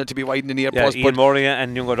 it's criminal to be wide in the near post. Ian Murray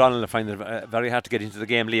and Young O'Donnell find it very hard to get into the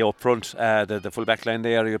game. Leo up front, the full back line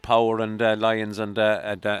there, your Power and Lyons and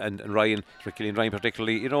Ryan, Killian Ryan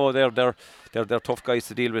particularly. You know, they're tough guys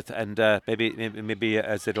to deal with, and maybe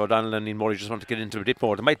as I said, O'Donnell and Ian Murray just want to get into a bit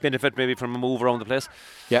more. They might benefit maybe from a move around the place.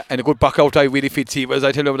 Yeah, and a good back out. Willie Fitz, he was,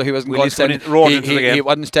 I tell you, he wasn't going standing. He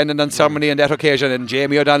wasn't standing on ceremony on that occasion. And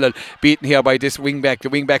Jamie O'Donnell beaten here by this wing back. The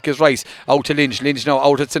wing back is Rice out to Lynch. Lynch now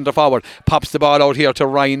out at centre forward, pops the ball out here to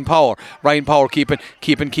Ryan Power. Ryan Power keeping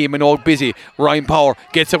Minogue busy. Ryan Power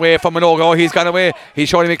gets away from Minogue. Oh, he's gone away. He's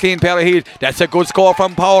showing him a clean pair of heels. That's a good score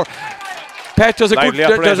from Power. Pat, there's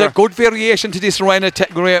a good variation to this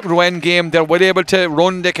Rouen game. They're well able to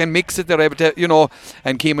run, they can mix it, they're able to, you know,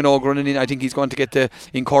 and Keane Minogue running in. I think he's going to get the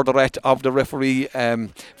incur the wrath of the referee,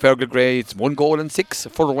 Fergal Gray. It's 1 goal and 6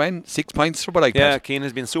 for Rouen, 6 points for Ballyke. Yeah, Keane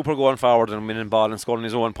has been super going forward and winning ball and scoring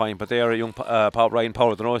his own point, but they are a young Ryan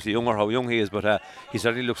Power. I don't know if he's younger, how young he is, but he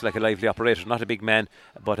certainly looks like a lively operator, not a big man,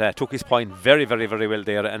 but took his point very, very, very well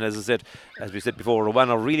there. And as I said, as we said before, Rouen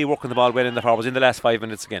are really working the ball well in the forwards in the last 5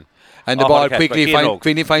 minutes again. And the ball quickly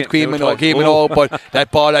finds Queen Minogue, but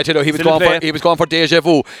that ball, I tell you, he was going for deja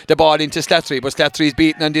vu. The ball into Slattery, but Slattery's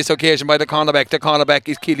beaten on this occasion by the cornerback. The cornerback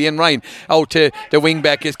is Killian Ryan. Out to the wing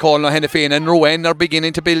back is Colin O'Henafane, and Rouen are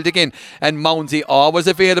beginning to build again. And Mounsey, always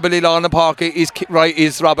available in Lorna Park,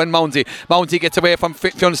 is Robin Mounsey. Mounsey gets away from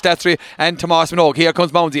Fionn Slattery and Tomas Minogue. Here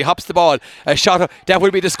comes Mounsey, hops the ball. A shot, that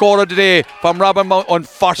will be the score of the day from Robin Mounsey.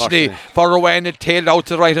 Unfortunately for Rouen, it tailed out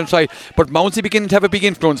to the right hand side. But Mounsey beginning to have a big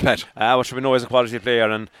influence, Pat. Which we know is a quality player,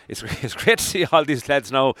 and it's great to see all these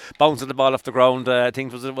lads now bouncing the ball off the ground. I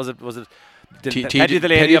think was it Paddy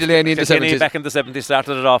Delaney in the 70s. Back in the 70s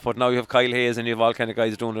started it off, but now you have Kyle Hayes and you have all kind of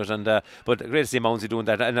guys doing it. And but great to see Mounsey doing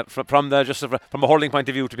that. And from a hurling point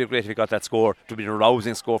of view, to be great if he got that score, to be a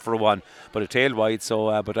rousing score for a 1. But it tailed wide,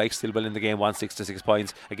 so but Ike still well in the game, 1-6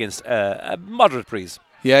 points against a moderate Breeze.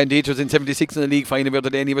 Yeah, indeed, it was in 76 in the league final where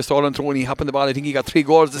Delaney was stolen through and he happened the ball. I think he got 3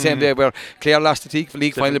 goals the same day, where Clare lost the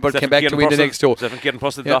league final but came back to win the next 2. Kieran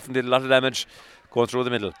Purcell often did a lot of damage going through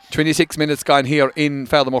the middle. 26 minutes gone here in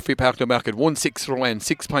Father Murphy Park, Newmarket. 1-6 Rouen,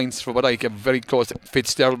 6 points for Ballyke. Very close.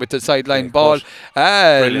 Fitzgerald with the sideline ball.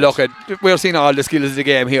 Look at, we're seeing all the skills of the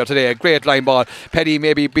game here today. A great line ball. Petty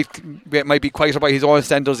might be quieter by his own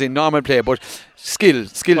standards in normal play, but skill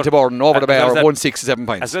to burn over the bar. 1-6 7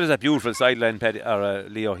 points. As well as that beautiful sideline, Petty or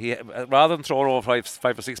Leo, he rather than throw over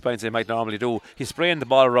 5 or 6 points he might normally do, he's spraying the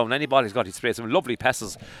ball around. Any ball he's got, he sprays some lovely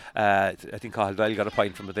passes. I think Cathal Doyle got a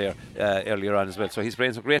point from it there earlier on as well. So he's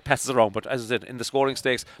playing some great passes around, but as I said, in the scoring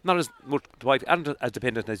stakes, not as much wide and as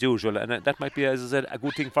dependent as usual, and that might be, as I said, a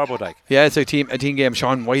good thing for Bodyke. Yeah, it's a team game.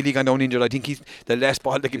 Sean Wiley gone down injured. I think he's the last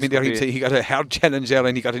ball that came in there. He got a hard challenge there,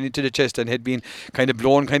 and he got it into the chest and had been kind of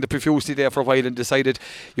blown kind of profusely there for a while, and decided,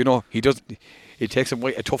 you know, he does. It takes him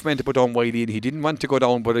a tough man to put down Wiley, and he didn't want to go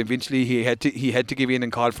down, but eventually he had to give in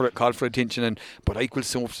and call for attention. But I will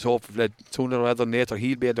sooner rather than later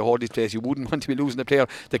he'll be able to hold his place. You wouldn't want to be losing a player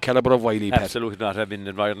the calibre of Wiley. Absolutely not. I've been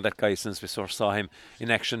admiring that guy since we saw him in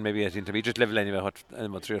action, maybe at intermediate level anyway,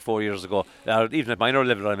 3 or 4 years ago. Even at minor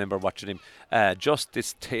level, I remember watching him. Just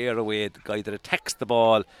this tear away, the guy that attacks the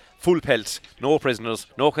ball. Full pelt, no prisoners,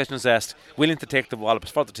 no questions asked, willing to take the ball up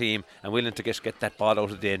for the team and willing to get that ball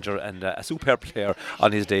out of danger, and a superb player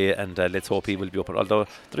on his day, and let's hope he will be up. Although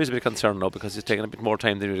there is a bit of concern now because he's taking a bit more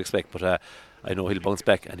time than you'd expect, but I know he'll bounce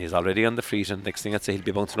back, and he's already on the feet, and next thing I'd say he'll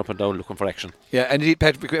be bouncing up and down looking for action. Yeah, and indeed,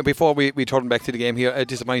 Pat, before we turn back to the game here, a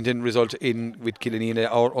disappointing result with Killanena,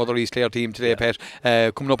 our other East Clare team today, Pat,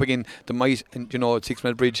 coming up again, the Mice, you know, at 6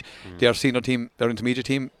 Mile Bridge, their senior team, their intermediate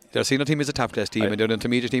team. Their senior team is a top class team, and their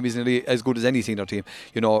intermediate team is nearly as good as any senior team.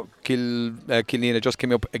 You know, Killanena just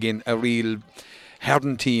came up again, a real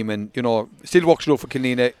hardened team, and you know, still work slow for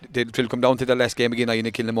Killanena. They'll come down to their last game again in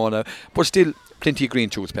Kilnamona, but still plenty of green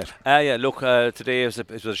shoots, Pat. Yeah, look, today it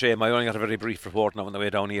was a shame. I only got a very brief report now on the way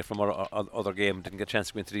down here from our other game. Didn't get a chance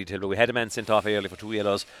to go into detail, but we had a man sent off early for 2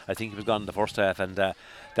 yellows. I think he was gone in the first half, and that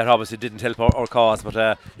obviously didn't help our cause.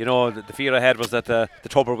 But you know, the fear I had was that the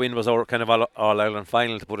Tupper win was our kind of all Ireland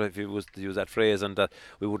final, to put it, if you was to use that phrase, and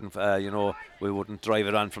we wouldn't, we wouldn't drive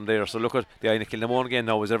it on from there. So look at the Aina Kilnamona again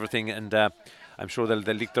now is everything, and I'm sure they'll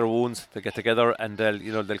lick their wounds, they'll get together, and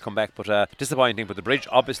they'll come back. But disappointing. But the Bridge,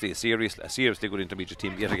 obviously, a seriously good intermediate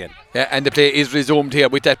team yet again. Yeah, and the play is resumed here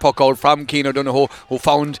with that puck out from Cian O'Donoghue, who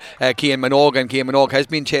found Cian Minogue, and Cian Minogue has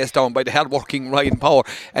been chased down by the hard-working Ryan Power.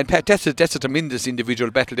 And Pat, that's a tremendous individual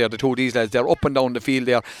battle there. The two of these lads, they're up and down the field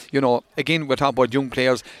there. Again, we're talking about young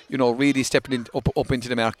players, really stepping up into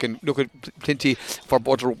the mark, and look at plenty for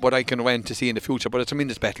both what I can run to see in the future. But a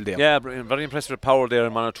tremendous battle there. Yeah, very impressed with Power there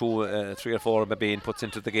in 1 or 2, 3 or 4 maybe inputs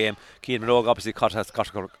into the game. Cian Minogue obviously has got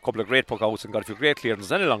a couple of great puck outs and got a few great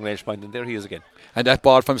clearances and a long range point, and there he is again. And that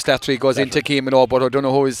ball from Slattery goes into Cian Minogue, but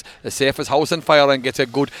O'Donoghue is as safe as house on fire and gets a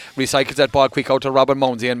good recycles that ball quick out to Robin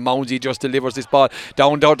Mounsey, and Mounsey just delivers this ball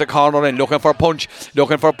down the corner and looking for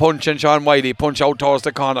punch, and Sean Wiley punch out towards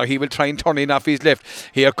the corner. He will try and turn in off his left.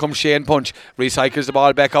 Here comes Shane Punch, recycles the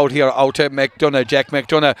ball back out here, out to McDonough. Jack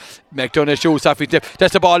McDonough shoots off his left.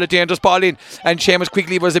 That's the ball, a dangerous ball in, and Seamus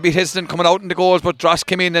quickly was a bit hesitant coming out in the goals, but Dross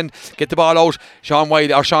came in and get the ball out. Sean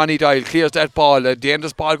Wiley or Shawnee Doyle clears that ball, a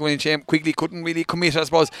dangerous ball going in. Shane quickly couldn't really commit, I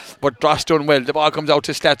suppose, but Dross done well. The ball comes out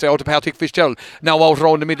to Slattery, out to Patrick Fitzgerald, now out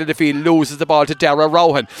around the middle of the field, loses the ball to Dara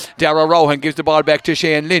Rowan gives the ball back to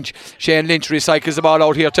Shane Lynch recycles the ball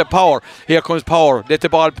out here to Power. Here comes Power, let the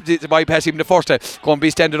ball bypass him the first time, going to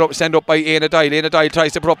be stand up by Éanna Doyle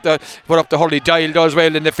tries to put up the hurley. Doyle does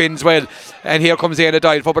well and defends well, and here comes Éanna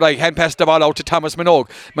Doyle for Bodyke, hand passes the ball out to Thomas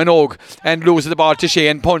Minogue and loses the ball to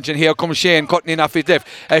Shane Punch, and here comes Shane cutting in off his left,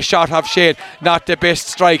 a shot off Shane, not the best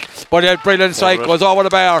strike, but a brilliant strike was over the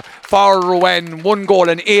bar for Rowan. 1 goal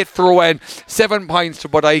and 8 for Rowan, 7 points to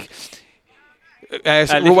Bodyke.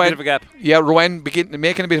 Rowan, bit of a gap. Yeah, Rowan making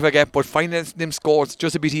a bit of a gap, but finding them scores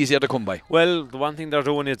just a bit easier to come by. Well, the one thing they're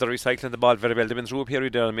doing is they're recycling the ball very well. They've been through a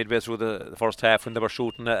period there midway through the first half when they were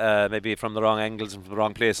shooting maybe from the wrong angles and from the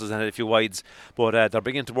wrong places and had a few wides, but they're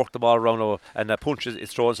beginning to work the ball around now, and Punch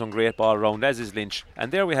is throwing some great ball around, as is Lynch.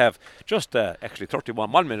 And there we have just actually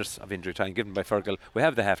 1 minute of injury time given by Fergal. We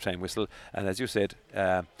have the half-time whistle, and as you said,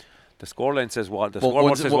 the scoreline says what? The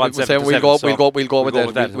scoreboard says 1-7. We'll go with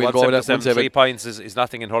that. We'll go with that. 3 points is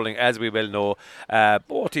nothing in hurling, as we well know.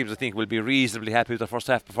 Both teams, I think, will be reasonably happy with their first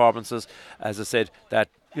half performances. As I said, that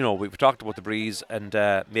we've talked about the breeze, and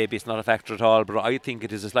maybe it's not a factor at all, but I think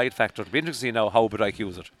it is a slight factor. It'll be interesting to see now how Bodyke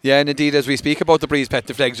use it. Yeah, and indeed, as we speak about the breeze, Pat,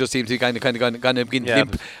 the flags just seem to be kind of begin to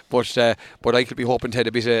limp. But I could be hoping to have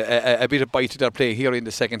a bit of bite to their play here in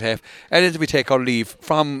the second half. And as we take our leave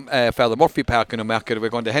from Father Murphy Park in Newmarket, we're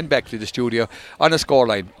going to head back to the studio on a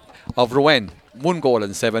scoreline of Rowan 1 goal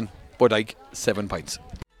and 7, Bodyke 7 points.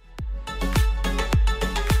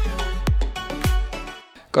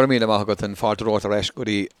 Gormila Mahagatan, Fort Rota Ash,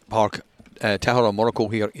 Goody Park, Tahara Morocco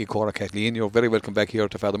here, Ecora Kathleen. You're very welcome back here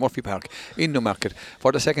to Father Murphy Park in Newmarket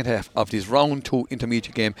for the second half of this round 2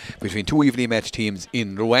 intermediate game between two evenly matched teams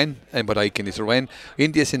in Rowan and Bodyke in this Rowan.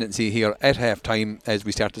 In the ascendancy here at half time as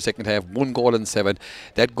we start the second half, 1 goal and 7.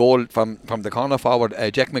 That goal from the corner forward,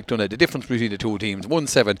 Jack McDonough, the difference between the two teams,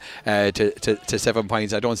 1-7 to 7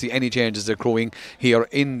 points. I don't see any changes accruing here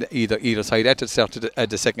in either side at the start of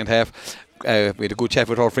the second half. We had a good chat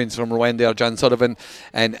with our friends from Rowan there, John Sullivan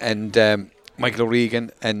and Michael O'Regan,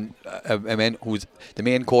 and a man who's the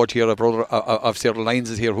main coach here, a brother of Cyril Lyons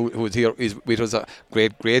is here, who's here is with us, a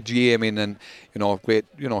great GM in, and great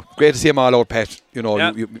to see them all out, Pat.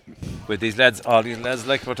 With these lads, all these lads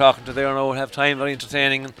like we're talking to there now have time, very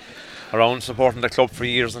entertaining, and around supporting the club for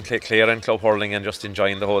years and Clare and club hurling and just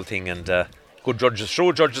enjoying the whole thing, and good judges,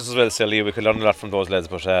 shrewd judges as well, Sally. We could learn a lot from those lads,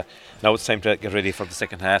 but now it's time to get ready for the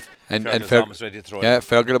second half. And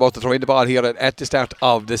Fergal about to throw in the ball here at the start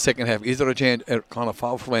of the second half. Is there a change? Kind of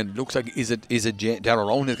foul for when looks like is it Darragh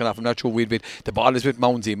Rowan is going off? I'm not sure. The ball is with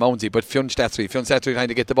Mounsey, but Fionn Slattery trying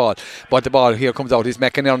to get the ball, but the ball here comes out. Is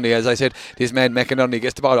McInerney, as I said, this man McInerney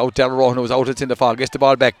gets the ball out. Darragh Rowan who's out, it's in the fall, gets the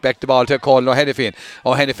ball back the ball to Colin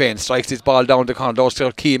O'Henifane strikes his ball down the corner, goes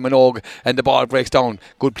to Cian Minogue, and the ball breaks down.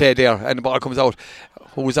 Good play there, and the ball comes out.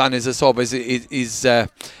 Who's on as a sub is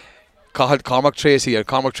Cormac Tracy here.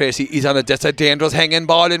 Cormac Tracy is on that's a dangerous hanging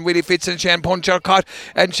ball, and Willie Fitz and Shane Punch are caught,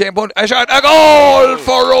 and Shane Punch a goal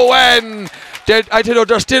for Rowan. I tell you,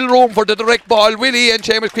 there's still room for the direct ball. Willie and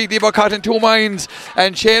Seamus quickly were caught in two minds,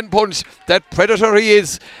 and Shane Punch, that predator he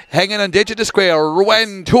is, hanging on the edge of the square.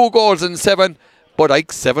 Rowan 2 goals and 7, But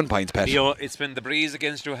Ike, 7 points, Pat. Leo, it's been the breeze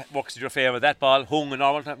against you, works in your favour. That ball hung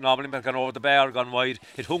normally, but gone over the bar, gone wide.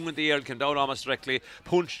 It hung in the air, came down almost directly.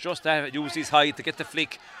 Punch just to use his height to get the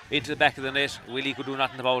flick into the back of the net. Willie could do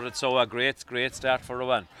nothing about it. So a great start for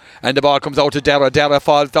Rowan. And the ball comes out to Dara. Dara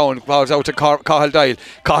falls down, falls out to Cahill Doyle.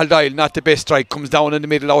 Cahill Doyle, not the best strike, comes down in the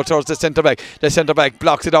middle out towards the centre back. The centre back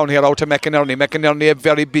blocks it down here out to McInerney. McInerney, a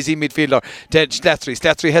very busy midfielder. Ted Slattery.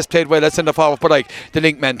 Slattery has played well at centre forward, but like the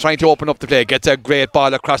link man trying to open up the play, gets a great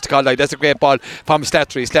ball across to Cahill Doyle. That's a great ball from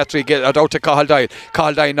Slattery. Slattery gets it out to Cahill Doyle.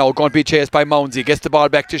 Cahill Doyle now going to be chased by Mounsey. Gets the ball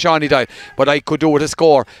back to Shawnee Doyle, but I could do with a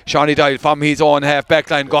score. Shawnee Doyle from his own half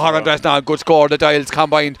back line. Go hard and now. Good score. The Dials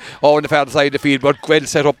combined on the far side of the field, but well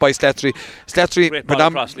set up by Slattery. Slattery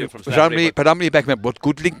predominantly backman, but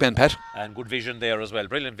good link man, Pat. And good vision there as well.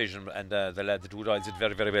 Brilliant vision. And the two Dials did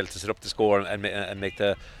very, very well to set up the score and make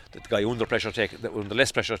the guy under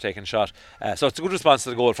less pressure taking shot. So it's a good response to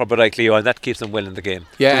the goal from Bodike Leo, and that keeps them well in the game.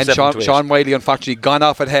 Yeah, and Sean Wiley unfortunately gone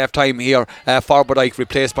off at half time here for Bodike,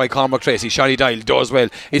 replaced by Cormac Tracy. Shawnee Doyle does well.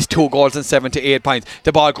 It's 2 goals and 7 to 8 points.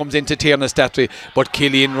 The ball comes into Tiernan Slattery, but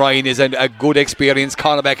Killian Ryan is a good experienced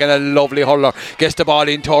cornerback and a lovely hurler. Gets the ball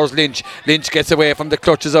in towards Lynch. Lynch gets away from the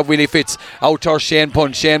clutches of Willie Fitz. Out towards Shane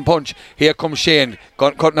Punch. Here comes Shane.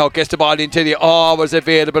 Cutting out, gets the ball into the always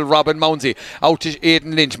available Robin Mounsey. Out to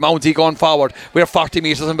Aidan Lynch. Mounsey going forward. We're 40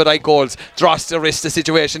 metres and Bodike goals. Dross to risk the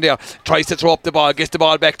situation there. Tries to throw up the ball. Gets the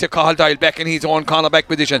ball back to Cahill Doyle, back in his own cornerback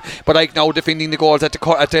position. Bodike now defending the goals at the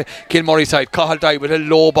Kilmurray side. Cahill Doyle with a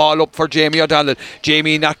low ball up for Jamie O'Donnell.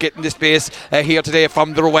 Jamie not getting the space here today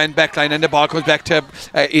from the Rowan backline, and the ball comes back to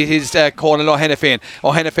his Conan O'Henifane.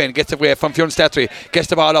 O'Henifane gets away from Fionn Slattery. Gets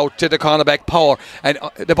the ball out to the cornerback Power, and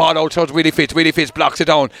the ball out towards Willie Fitz. Willie Fitz blocks it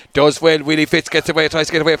down. Does well. Willie Fitz gets away, tries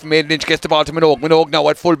to get away from Aidan Lynch. Gets the ball to Minogue. Minogue now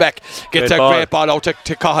at full back. Gets great ball out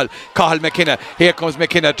to Cahill. Cahill McKenna. Here comes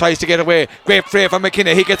McKenna. Tries to get away. Great fray from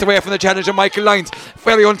McKenna. He gets away from the challenger Michael Lyons.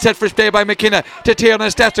 Very unselfish play by McKenna to Tiernan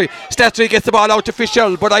Slattery. Slattery gets the ball out to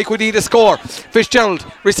Fitzgerald, but I could need a score. Fitzgerald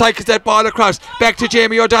recycles that ball across. Back to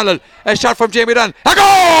Jamie O'Donnell. A shot from Jamie O'Donnell. A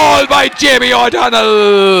goal by Jamie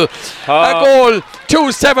O'Donnell. A goal.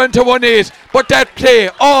 2-7 to 1-8. But that play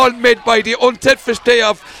all made by the unselfish play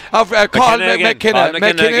of Carl McKenna.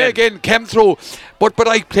 McKenna again came through. But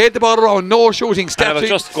I played the ball around, no shooting. I was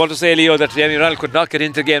just going to say, Leo, that Jamie O'Donnell could not get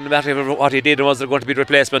into the game no matter what he did. Was there going to be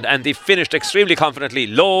replacement? And they finished extremely confidently,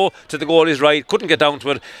 low to the goalie's right, couldn't get down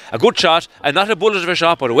to it. A good shot, and not a bullet of a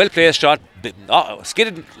shot, but a well-placed shot,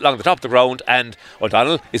 skidded along the top of the ground. And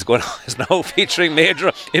O'Donnell is now featuring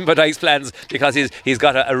major in Bodike's plans, because he's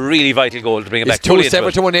got a really vital goal to bring it back. It's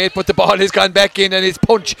 2-7 to 1-8, but the ball has gone back in, and it's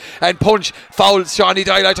Punch fouls Shawnee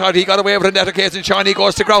Doyle. I thought he got away with it in that occasion. Shawnee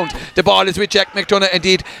goes to ground. The ball is with Jack McDonough.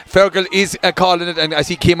 Indeed, Fergal is calling it, and I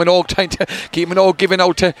see Keeman giving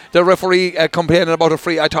out to the referee, complaining about a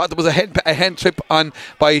free. I thought there was a hand trip on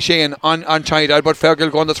by Shane on Shawnee Doyle, but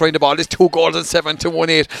Fergal going to throw in the ball. It's 2 goals and 7 to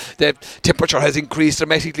 1-8. The temperature has increased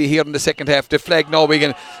dramatically here in the second half. The flag now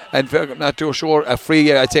again, and Fergal not too sure. A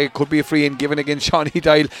free, I'd say it could be a free, and given against Shawnee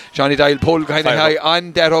Doyle. Shawnee Doyle pulled kind of high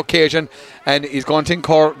on that occasion, and he's going to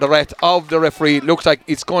incur the wrath of the referee. Looks like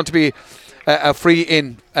it's going to be a free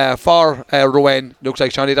in for Rowan. Looks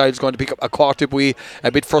like Shawnee Doyle is going to pick up a quarter buoy.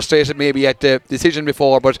 A bit frustrated maybe at the decision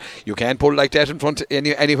before, but you can't pull like that in front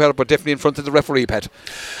anywhere, but definitely in front of the referee, Pat.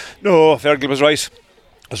 No, Fergal was right.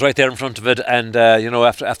 Was right there in front of it, and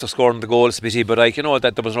after scoring the goal, it's a pity, but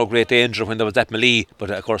that there was no great danger when there was that melee. But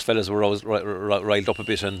of course, fellas were riled up a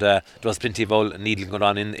bit, and there was plenty of needling going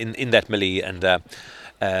on in that melee, and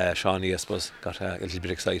Shawnee, I suppose, got a little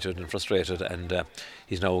bit excited and frustrated, and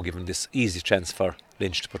he's now given this easy chance for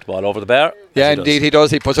Lynch to put the ball over the bar. Yeah, indeed he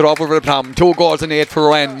does. He puts it over the palm. 2 goals and 8 for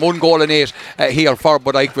Rowan. 1 goal and 8 here for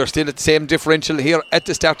Bodike. We're still at the same differential here at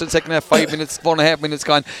the start of the second half. 4.5 minutes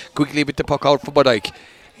gone. Quickly with the puck out for Bodike.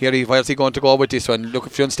 Here, where's he going to go with this one? Look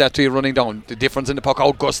at Fionn Slattery running down. The difference in the puck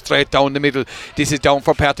out goes straight down the middle. This is down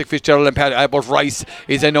for Patrick Fitzgerald, and but Rice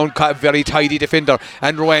is a very tidy defender.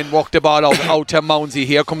 And Rowan walked the ball out to Mounsey.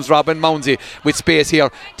 Here comes Robin Mounsey with space here,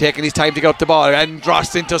 taking his time to get up the ball. And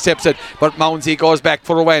Drost intercepts it, but Mounsey goes back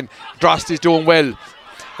for Rowan. Drost is doing well.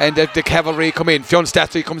 And the cavalry come in. Fionn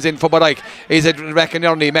Slattery comes in for Bodike. Is it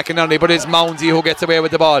McInerney, but it's Mounsey who gets away with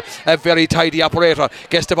the ball. A very tidy operator.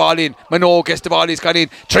 Gets the ball in. Minogue gets the ball. He's got in.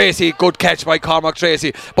 Tracy, good catch by Cormac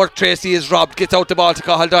Tracy. But Tracy is robbed. Gets out the ball to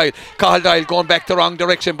Cahill Doyle. Cahill Doyle going back the wrong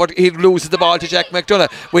direction, but he loses the ball to Jack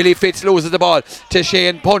McDonough. Willie Fitz loses the ball to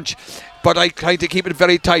Shane Punch. But I try to keep it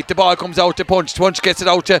very tight. The ball comes out to Punch. Punch gets it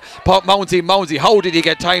out to Mounsey. How did he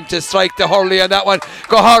get time to strike the hurley on that one?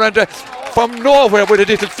 Go hard and from nowhere with a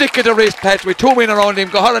little flick of the wrist, Pat, with 2 men around him.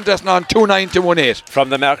 Go Holland just on 2-9 to 1-8. From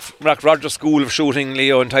the Mark Rogers School of Shooting,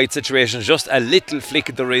 Leo, in tight situations, just a little flick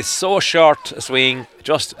of the wrist, so short a swing,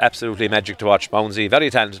 just absolutely magic to watch. Mounsey, very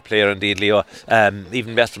talented player indeed, Leo.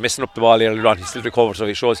 Even best for missing up the ball earlier on, he still recovers,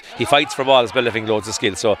 so he fights for balls, well, having loads of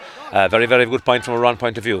skill. So very, very good point from a run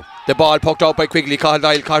point of view. The ball poked out by Quigley.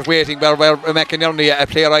 Cahill caught waiting where McInerney, a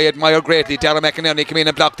player I admire greatly, Darragh McInerney, came in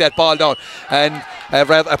and blocked that ball down, and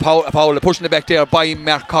Powell pushing it back there by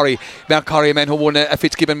Mark Curry. Mark Curry, a man who won a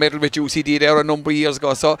Fitzgibbon medal with UCD there a number of years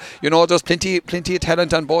ago. So there's plenty of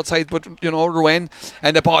talent on both sides, but Rowan,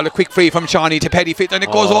 and the ball, a quick free from Shawnee to Paddy Fitz, and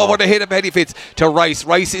it goes over the head of Paddy Fitz to Rice.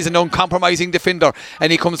 Rice is an uncompromising defender,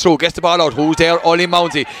 and he comes through, gets the ball out. Who's there? Ollie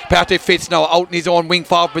Mounsey. Paddy Fitz now out in his own wing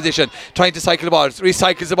forward position, trying to cycle the ball,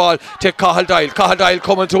 recycles the ball to Cahill Doyle. Cahill Doyle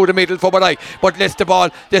coming through the middle for Badai, but lets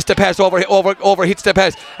the pass over hits the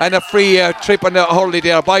pass, and a free trip on the hurley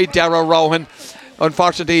there by Darragh Rowan.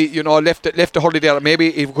 Unfortunately, left the hurley there. Maybe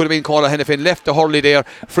it could have been called a Hennepin. Left the hurley there,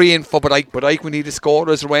 free in for Badai. We need to score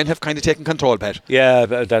as Rowan have kind of taken control, Pat. Yeah,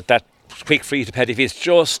 that quick free to Paddy Fitz,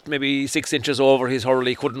 just maybe 6 inches over his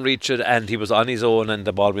hurley, couldn't reach it, and he was on his own, and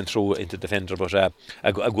the ball went through into the defender. But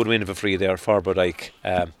a good win of a free there for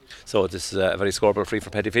Badai. So this is a very scoreable free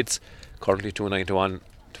for Paddy Fitz. Currently 2-9 to 1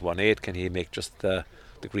 to 1-8. Can he make just the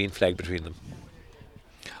green flag between them?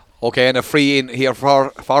 Okay, and a free in here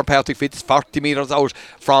for Paddy Fitz, 40 metres out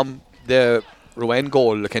from the Rowan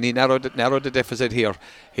goal. Can he narrow the deficit here?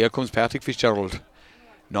 Here comes Patrick Fitzgerald.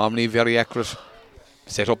 Normally very accurate.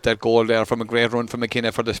 Set up that goal there from a great run from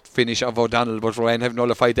McKenna for the finish of O'Donnell, but Rowan have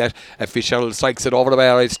nullified that. Fitzgerald strikes it over the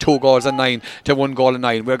bar. It's 2 goals and 9 to 1 goal and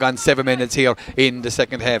 9. We're gone 7 minutes here in the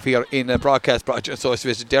second half here in a broadcast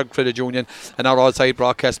associated Derg Credit Union, and our outside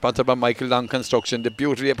broadcast sponsored by Michael Long Construction. The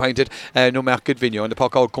beautifully appointed Newmarket Vineyard, and the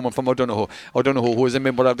puck out coming from O'Donoghue, who is a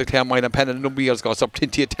member of the Clare-Moylan panel a number of years ago, so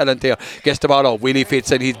plenty of talent there. Gets the ball out. Willie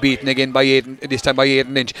Fitz, and he's beaten again by Aidan, this time by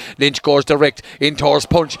Aidan Lynch. Lynch goes direct in towards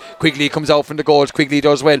Punch. Quigley comes out from the goals. Quigley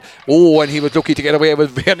does well. And he was lucky to get away. It was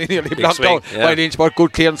very nearly blocked out by Lynch, but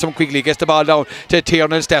good clearance from Quigley. Gets the ball down to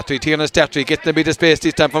Tiernan Statry. Tiernan Statry gets a bit of space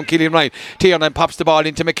this time from Killian Ryan. Tiernan pops the ball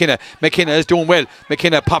into McKenna. McKenna is doing well.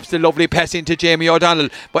 McKenna pops the lovely pass into Jamie O'Donnell,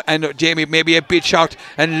 and Jamie maybe a bit short,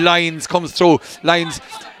 and Lyons comes through. Lyons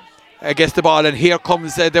gets the ball, and here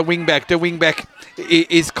comes the wing back. The wing back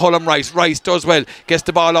is Colm Rice. Rice does well, gets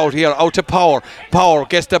the ball out here, out to Power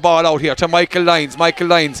gets the ball out here to Michael Lyons.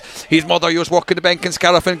 His mother used to work in the bank in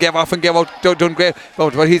Scariff and gave out, done great,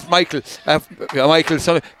 but he's Michael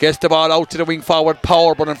so gets the ball out to the wing forward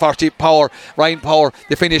Power, but unfortunately Ryan Power,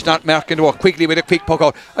 the finish not marking the work. Quickly with a quick puck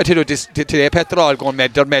out. I tell you this today, Pat, they're all going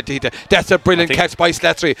mad. They're mad to hit it. That's a brilliant catch by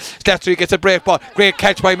Statry gets a break ball, great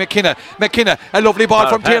catch by McKenna, a lovely ball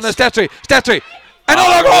from Tiernan Statry.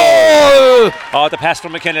 Another goal! Oh, the pass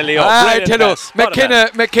from McKenna, Leo. I tell you,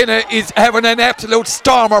 McKenna is having an absolute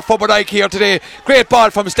stormer for Badike here today. Great ball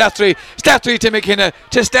from Statry to McKenna,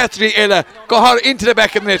 to Statry Ella. Go hard into the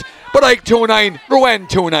back of the net. Badike 2-9, Rowan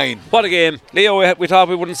 2-9. What a game. Leo, we thought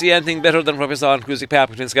we wouldn't see anything better than what we saw in Cusack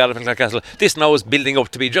Park between Scariff and Clarecastle. This now is building up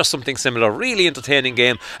to be just something similar. Really entertaining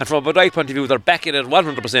game. And from a Badike point of view, they're backing it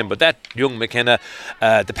 100%. But that young McKenna,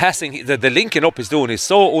 the passing, the linking up he's doing is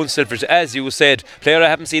so unselfish. As you said, player I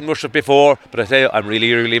haven't seen much of before, but I tell you, I'm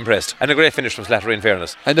really, really impressed. And a great finish from Slattery, in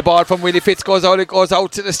fairness. And the ball from Willie Fitz goes out. It goes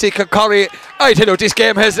out to the stick of Corrie. I tell you, this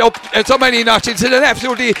game has up so many notches. It's an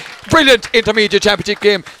absolutely brilliant intermediate championship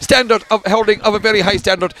game. Standard of holding of a very high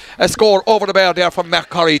standard. A score over the bar there from Mark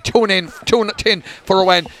Corrie. 2-10 for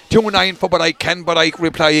Rowan, 2-9 for Badike. Can Badike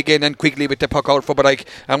reply again and quickly with the puck out for Badike?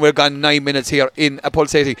 And we're gone 9 minutes here in a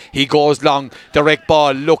pulsating. He goes long, direct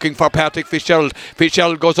ball, looking for Patrick Fitzgerald.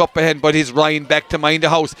 Fitzgerald goes up ahead, but he's Ryan back to mind the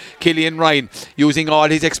house. Killian Ryan, using all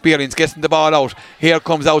his experience, getting the ball out. Here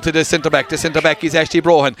comes out to the centre back. The centre back is Ashley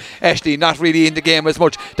Brohan. Ashley not really in the game as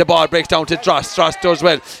much. The ball breaks down to Dross. Dross does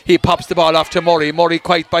well. He pops the ball off to Murray. Murray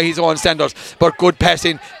quite by his own standards, but good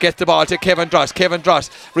passing. Gets the ball to Kevin Dross. Kevin Dross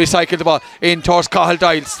recycled the ball in towards Cahill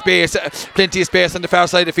Doyle. Space, plenty of space on the far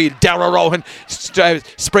side of the field. Darragh Rowan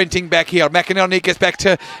sprinting back here. McInerney gets back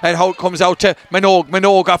to, and how it comes out to Minogue.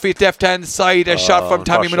 Minogue off his left hand side. A shot from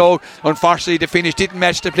Tommy Minogue. Unfortunately, the finish didn't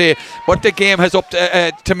match the play, but the game has upped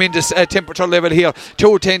a tremendous temperature level here.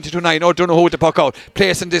 2-10 to 2-9. Oh, don't know who the puck out.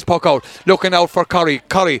 Placing this puck out. Looking out for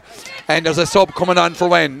Corrie. And there's a sub coming on for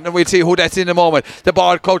Wen. And we'll see who that's in a moment. The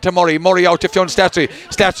ball out to Murray out to Fionn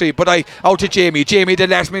Statry, but out to Jamie the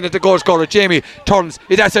last minute the goal scorer. Jamie turns,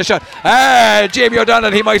 that's a shot. Jamie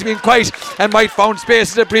O'Donnell, he might have been quiet and might found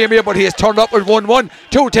space at the premier, but he has turned up with 1-1,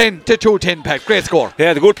 2-10 to 2-10, Pat. Great score.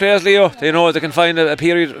 Yeah, the good players, Leo, they know they can find a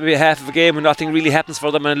period, maybe half of a game when nothing really happens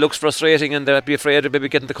for them and it looks frustrating and they'll be afraid of maybe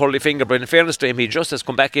getting the curly finger, but in fairness to him, he just has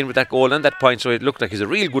come back in with that goal and that point, so it looked like he's a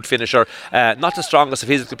real good finisher, not the strongest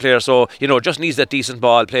physical player, so just needs that decent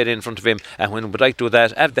ball played in front of him, and when Bodyke do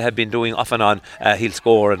that, as they have been doing off and on, he'll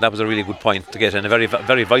score, and that was a really good point to get, and a very,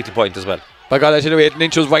 very vital point as well. By God, I should have waited.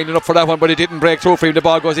 Lynch was winding up for that one, but it didn't break through for him. The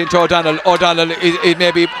ball goes into O'Donnell. It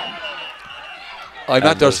may be...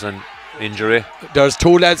 There's an injury. There's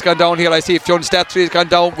two lads gone down here. I see Fionn Statry has gone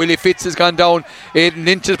down. Willie Fitz has gone down. Aidan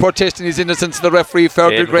Lynch is protesting his innocence. The referee,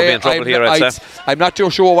 Fergal Gray. I'm not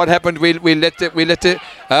too sure what happened. We'll let the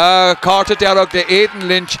Carter Derrick, the Aidan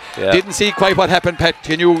Lynch didn't see quite what happened. Pat,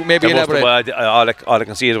 can you maybe elaborate? All I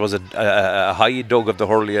can see it was a high dug of the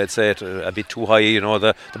hurley. I'd say it a bit too high.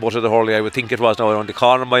 The butt of the hurley. I would think it was now on the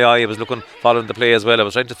corner of my eye. I was following the play as well. I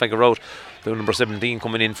was trying to figure out the number 17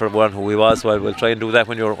 coming in for one who he was, so we'll try and do that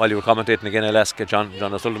while you were commentating again. I'll ask John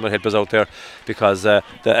O'Sullivan help us out there, because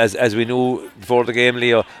as we knew before the game,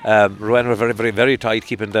 Leo, Rowan were very, very, very tight,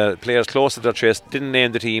 keeping the players close to their chest, didn't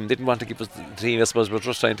name the team, didn't want to keep the team, I suppose, but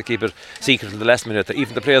just trying to keep it secret in the last minute.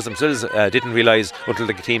 Even the players themselves didn't realise until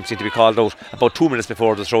the team seemed to be called out about 2 minutes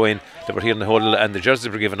before the throw-in. They were here in the huddle and the jerseys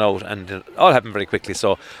were given out, and it all happened very quickly,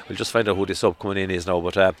 so we'll just find out who the sub coming in is now.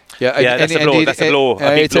 But that's a blow. That's a blow.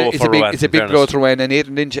 A big blow for Rowan. It's a big blow to Rowan, and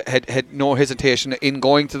Aidan Lynch had no hesitation in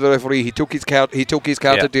going to the referee. He took his card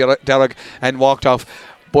to Derrick and walked off.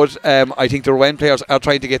 But I think the Rowan players are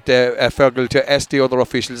trying to get the Fergal to ask the other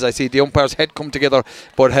officials. I see the umpires had come together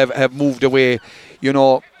but have moved away.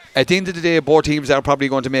 At the end of the day, both teams are probably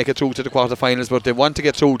going to make it through to the quarterfinals, but they want to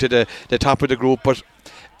get through to the top of the group. But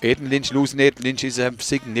Aidan Lynch, losing Aidan Lynch is a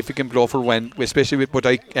significant blow for Rowan, especially with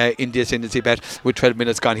Bodyke in the ascendancy bet with 12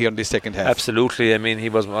 minutes gone here in the second half. Absolutely. I mean, he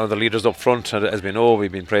was one of the leaders up front, as we know.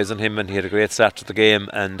 We've been praising him, and he had a great start to the game,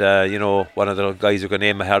 and one of the guys you can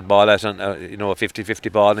aim a hard ball at, and a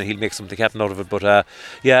 50-50 ball, and he'll make something happen out of it. But a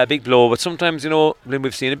big blow. But sometimes,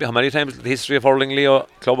 we've seen it how many times the history of hurling, Leo,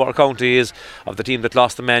 Clonmara County is of the team that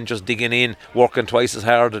lost the man just digging in, working twice as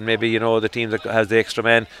hard, and maybe the team that has the extra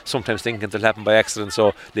man sometimes thinking it'll happen by accident.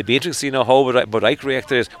 So they'd be interested to see now how Bodyke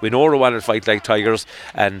reacted. We know Rowan will fight like tigers,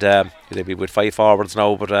 and they'll be with 5 forwards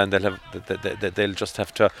now, but they'll just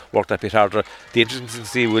have to work that bit harder. The interesting thing to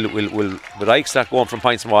see, will Bodyke start going from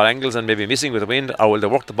points from all angles and maybe missing with the wind, or will they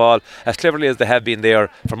work the ball as cleverly as they have been there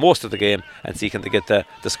for most of the game and see can they get the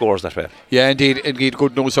scores that way? Yeah, indeed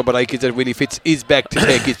good news for Bodyke is that Willie Fitz is back to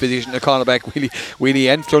take his position, the cornerback. Willie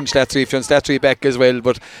and Fionn Statry back as well.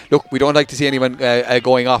 But look, we don't like to see anyone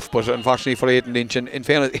going off, but unfortunately for Aidan Lynch, and in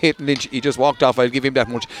fairness, Aidan Lynch, he just walked off. I'll give him that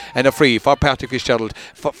much, and a free for Patrick Fitzgerald,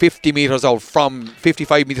 55 metres out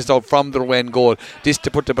from the Rowan goal. This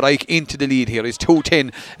to put the Bodyke into the lead here is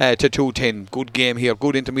 2-10 to 2-10. Good game here,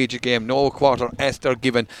 good intermediate game, no quarter Esther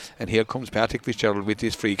given, and here comes Patrick Fitzgerald with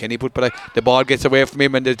his free. Can he put Bodyke? The ball gets away from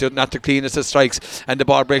him, and it's not the cleanest of strikes, and the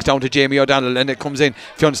ball breaks down to Jamie O'Donnell, and it comes in.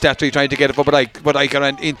 Fionn Statry trying to get it for Bodyke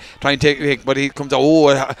around in, trying to take, but he comes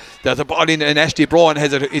out. There's a ball in, and Ashley Brown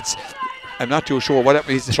has it. I'm not too sure what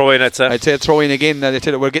happens. Throw in, I'd say throw in again. And I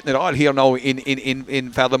tell you, we're getting it all here now in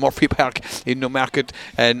Father Murphy Park in Newmarket.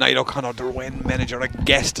 Niall O'Connor, the Rowan manager,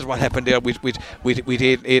 aghast at what happened there with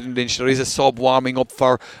Aidan Lynch. There is a sub warming up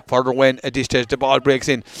for Rowan at this stage. The ball breaks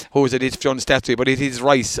in. Who is it? It's Fionn Statry, but it is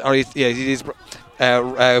Rice, or it is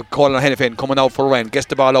Colin Hennepin coming out for Rowan. Gets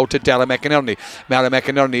the ball out to Dara McInerney.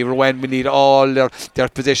 Rowan will need all their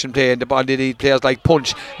possession play, and the ball need players like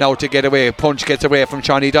Punch now to get away. Punch gets away from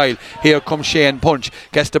Johnny Dial. Here comes Shane Punch.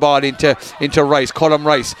 Gets the ball into Rice. Colin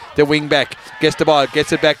Rice, the wing back, gets the ball,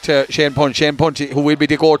 gets it back to Shane Punch. Shane Punch, who will be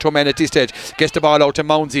the go-to man at this stage, gets the ball out to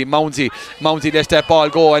Mounsey lets that ball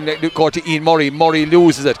go and go to Ian Murray. Murray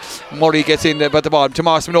loses it. Murray gets in but the ball.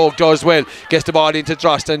 Tomas Minogue does well. Gets the ball into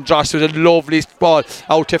Drost, and Drost with a lovely ball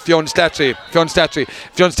out to Fionn Statry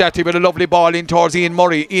with a lovely ball in towards Ian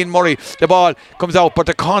Murray. The ball comes out, but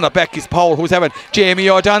the corner back is Power, who's having Jamie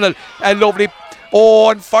O'Donnell, a lovely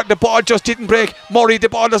and the ball just didn't break. Murray, the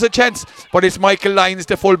ball has a chance, but it's Michael Lyons,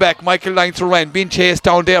 the fullback. Michael Lyons to Rowan, being chased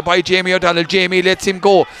down there by Jamie O'Donnell. Jamie lets him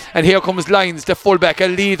go, and here comes Lyons, the fullback, a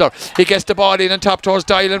leader. He gets the ball in and top towards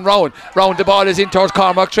Dial and round. The ball is in towards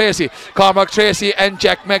Cormac Tracy and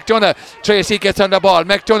Jack McDonough. Tracy gets on the ball,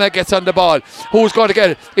 McDonough gets on the ball. Who's going to get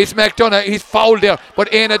it? It's McDonough. He's fouled there,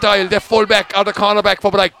 but Aina Dial, the fullback or the cornerback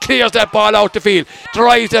for Bodyke, clears that ball out the field,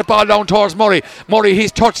 drives that ball down towards Murray.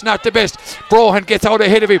 His touch not the best. Brohan gets out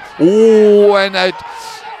ahead of him.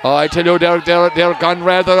 Oh, I tell you, they're gone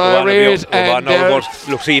rather irate, and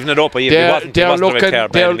looks even it up.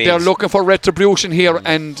 They're looking for retribution here,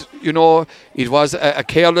 and you know it was a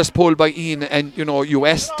careless pull by Ian, and you know you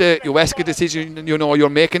ask a decision. You know you're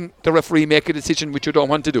making the referee make a decision which you don't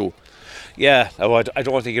want to do. Yeah, I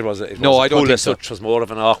don't think it was. I don't think so. Such was more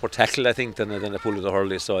of an awkward tackle, I think, than a pull of the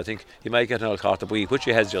hurley. So I think you might get an old cart of which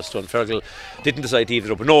he has just done. Fergal didn't decide to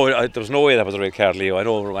either up. No, there was no way that was a red card, Leo. I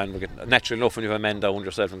know, Rowan, natural enough when you have a man down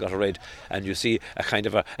yourself and got a red, and you see a kind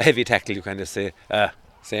of a heavy tackle, you kind of say,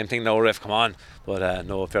 same thing now, ref, come on. But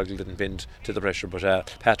no, Fergal didn't bend to the pressure.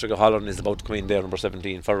 But Patrick O'Halloran is about to come in there, number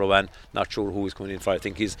 17 for Rowan. Not sure who he's coming in for. I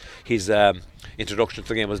think his introduction to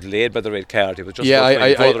the game was delayed by the red card. He was just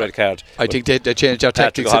before the red card. I think they changed their tactics.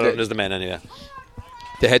 Patrick O'Halloran is the man anyway.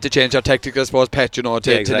 They had to change their tactics, I suppose, Pat, you know,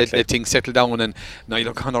 to let things settle down. And Niall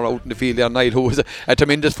O'Connor out in the field there, Niall, who was a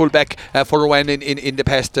tremendous fullback for Rowan in the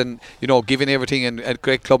past, and you know, giving everything, and a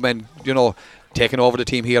great clubman, you know, taking over the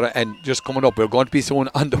team here and just coming up. We're going to be soon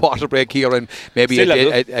on the water break here, and maybe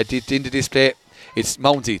at the display. It's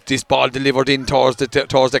Mounsey. This ball delivered in towards the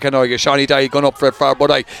Canoga. Shawnee Dye gone up for it far,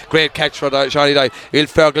 but great catch for Shawnee Dye. Will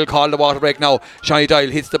Fergal call the water break now. Shawnee Dye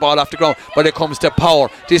hits the ball off the ground, but it comes to Power.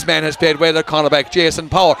 This man has played well at cornerback, Jason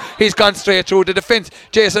Power. He's gone straight through the defence.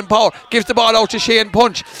 Jason Power gives the ball out to Shane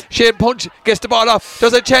Punch. Shane Punch gets the ball off.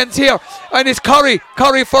 There's a chance here, and it's Curry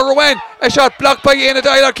for Rowan. A shot blocked by Ian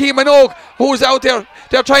Dyer, Keane Minogue, who's out there.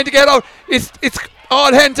 They're trying to get out. It's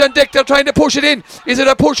all hands on deck. They're trying to push it in. Is it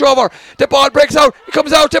a pushover? The ball breaks out. It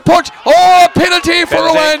comes out to Punch. Oh, penalty for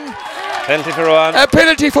Rowan. Penalty for Rowan. A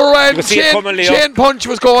penalty for Rowan. Chain Punch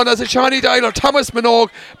was going as a Shawnee Dyer. Thomas Minogue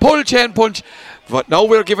pulled Chain Punch. But now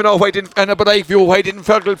we're giving out why didn't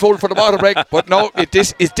Fergal fall for the water break. But no,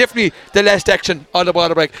 this is definitely the last action on the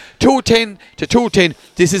water break. 2-10 to 2-10.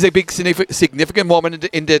 This is a big significant moment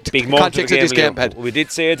in the context of this game, Pat. We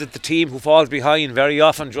did say that the team who falls behind very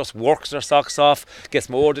often just works their socks off, gets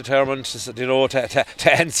more determined,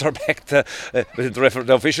 to answer back the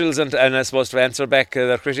officials and I suppose to answer back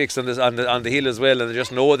their critics on the hill as well, and they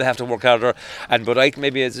just know they have to work harder. But I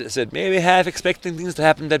maybe, as I said, maybe half expecting things to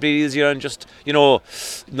happen that be easier, and just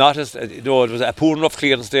not as it was a poor enough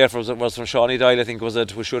clearance there was from Shawnee Dyle, I think was it,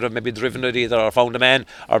 who should have maybe driven it either or found a man,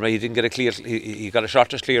 or maybe he didn't get a clear. He got a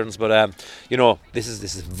shortish clearance, but this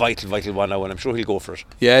is vital one now, and I'm sure he'll go for it.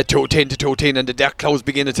 Yeah, 2-10 to 2-10, and the dark clouds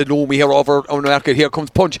beginning to loom here over on the market. Here comes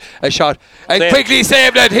Punch, a shot, and Quigley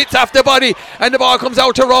saved it, hits off the body, and the ball comes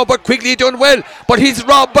out to Rob, but Quigley done well, but he's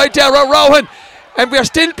robbed by Dara Rowan, and we're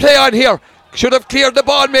still play on here. Should have cleared the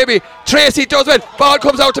ball maybe. Tracy does well. Ball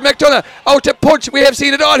comes out to McDonough. Out to Punch. We have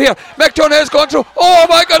seen it all here. McDonough has gone through. Oh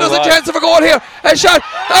my God, there's a chance of a goal here. A shot.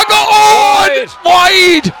 A goal. Oh,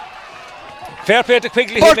 wide. Fair play to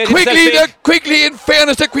Quigley. But Quigley, in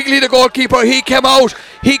fairness to Quigley, the goalkeeper, he came out.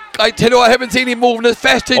 I tell you, I haven't seen him moving as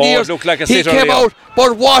fast in years. Looked like a he came out,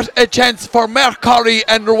 but what a chance for Mark Corrie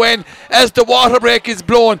and Rowan as the water break is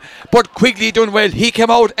blown. But Quigley done well. He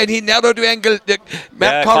came out and he narrowed the angle.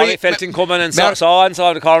 Mark Corrie felt him coming and saw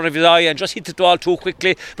the corner of his eye and just hit the ball too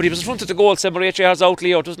quickly. But he was in front of the goal, 7 or 8 yards out,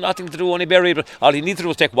 Leo. There's nothing to do, only buried. But all he needed to do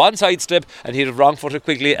was take one side step, and he'd have wrong-footed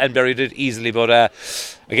Quigley and buried it easily. But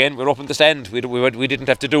again, we're up in the stand. We didn't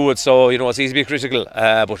have to do it, so it's easy to be critical.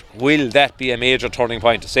 But will that be a major turning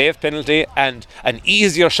point? A safe penalty and an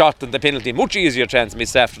easier shot than the penalty, much easier chance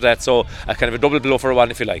missed after that. So a kind of a double blow for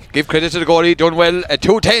one, if you like. Give credit to the goalie, done well.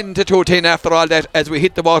 2-10 to 2-10 after all that as we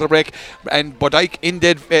hit the water break. And Bodyke in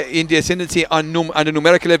the ascendancy on a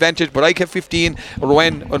numerical advantage. Bodyke have 15.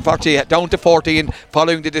 Rowan unfortunately down to 14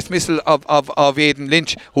 following the dismissal of Aidan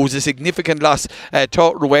Lynch, who's a significant loss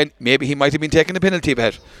to Rowan. Maybe he might have been taking the penalty,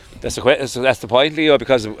 but that's the point, Leo,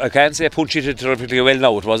 because I can't say Punch hit it terrifically well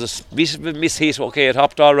now. It was a miss-hit, okay, it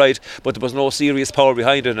hopped all right, but there was no serious power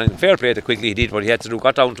behind it, and fair play to Quigley, he did what he had to do,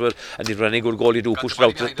 got down to it, and did what any good goalie do, pushed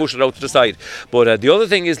it out to the side. But the other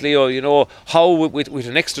thing is, Leo, how with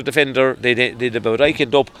an extra defender, they about Ike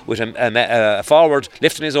end up with a forward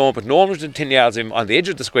lifting his own, but no one was 10 yards him on the edge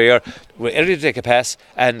of the square, ready to take a pass,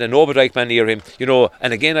 and no Ike man near him,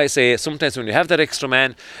 and again I say, sometimes when you have that extra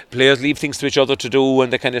man, players leave things to each other to do,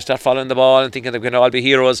 and they kind of start following the ball and thinking they're going to all be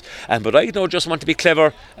heroes. But I just want to be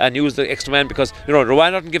clever and use the extra man, because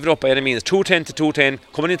Rowan didn't give it up by any means. 2-10 to 2-10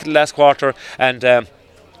 coming into the last quarter, and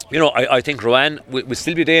I think Rowan will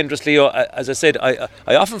still be dangerous, Leo. As I said,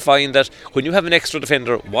 I often find that when you have an extra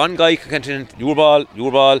defender, one guy can continue your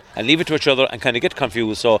ball, and leave it to each other and kind of get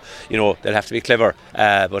confused. So, they'll have to be clever.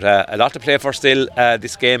 But a lot to play for still.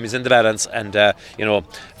 This game is in the balance, and,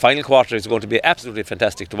 final quarter is going to be absolutely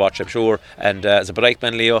fantastic to watch, I'm sure. And as a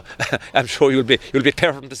brakeman, Leo, I'm sure you'll be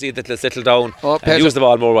perfect to see that they'll settle down and use the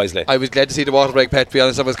ball more wisely. I was glad to see the water break, Pat, to be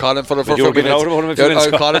honest. I was calling for minutes. I was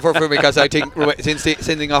calling for because I think since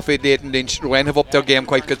sending off with Leighton Lynch, Rowan have upped their game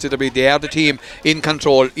quite considerably. They are the team in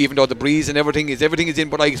control, even though the breeze and everything is in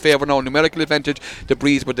Bodyke's favour now. Numerical advantage, the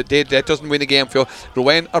breeze, but that doesn't win the game for you.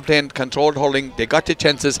 Rowan are playing controlled hurling. They got the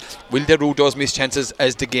chances. Will they rue those missed chances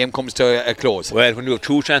as the game comes to a close? Well, when you have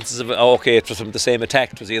two chances of it was from the same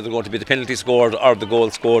attack. It was either going to be the penalty scored or the goal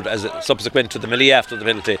scored as subsequent to the melee after the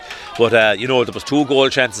penalty. But there was 2 goal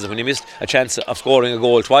chances. When you missed a chance of scoring a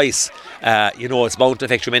goal twice, it's bound to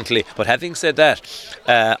affect you mentally. But having said that,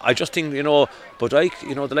 I just think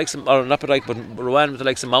Bodyke, the likes of, or not Bodyke, but Rowan with the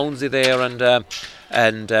likes of Mounsey there, and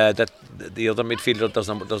that the other midfielder,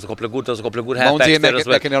 there's a couple of good halfbacks there as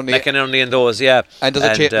well. McInerney and those, yeah. And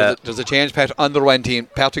there's a change, Pat, on the Rowan team.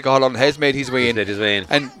 Patrick Holland has made his way in.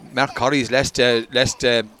 And Mark Curry's last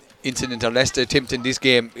incident or last attempt in this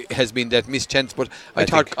game has been that missed chance, but I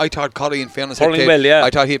thought Curry, in fairness, had played well, yeah.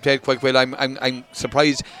 I thought he played quite well. I'm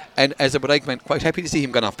surprised, and as a Bodyke man, quite happy to see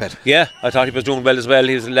him gone off, Pat. Yeah, I thought he was doing well as well.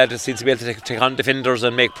 He was a lad that seems to be able to take on defenders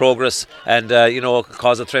and make progress and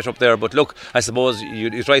cause a threat up there. But look, I suppose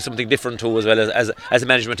you try something different too, as well as a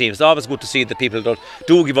management team. It's always good to see that people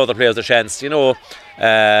do give other players a chance,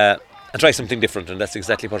 and try something different, and that's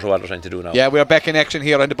exactly what we're trying to do now. Yeah, we're back in action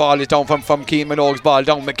here, and the ball is down from Keane Minogue's ball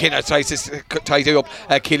down. McKenna tries to tidy up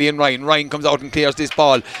Killian Ryan. Ryan comes out and clears this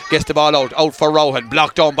ball, gets the ball out for Rohan,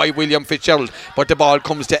 blocked down by William Fitzgerald, but the ball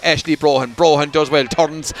comes to Ashley Brohan. Brohan does well,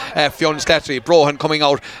 turns Fionn Slattery. Brohan coming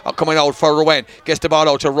out for Rowan, gets the ball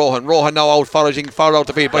out to Rohan. Rohan now out foraging far out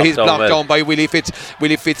the field, but he's blocked down by Willie Fitz.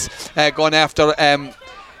 Willie Fitz gone after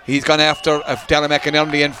He's gone after Darren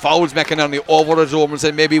McInerney and fouls McInerney over at Romans,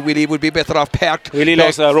 and maybe Willie would be better off parked. Willie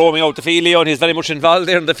loves roaming out the field, Leon. He's very much involved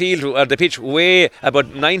there in the field, or the pitch, way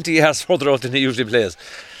about 90 yards further out than he usually plays.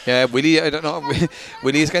 Yeah, Willie, I don't know.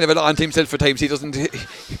 Willie's kind of on to himself for times. He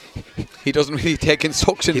doesn't really take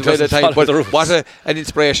instructions by the time, but what an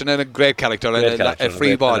inspiration and a great character, and a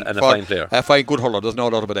free ball and a fine player. A fine, good hurler, there's no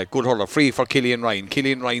doubt about that. Good hurler, free for Killian Ryan.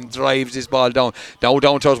 Killian Ryan drives his ball down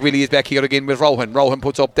towards Willie. Is back here again with Rohan. Rohan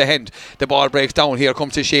puts up the hand. The ball breaks down. Here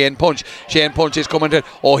comes to Shane Punch. Shane Punch is coming to.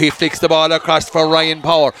 He flicks the ball across for Ryan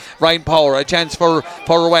Power. Ryan Power, a chance for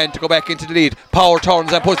Rowan to go back into the lead. Power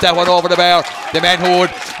turns and puts that one over the bar. The man who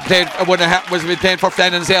was playing for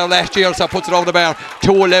Flannan's there last year, so puts it over the bar.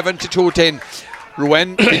 2-11 to 2-10.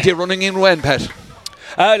 Rowan, running in Rowan, Pat.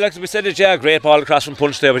 Like we said, great ball across from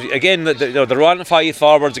Punch there. But again, the run 5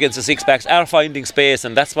 forwards against the 6 backs are finding space,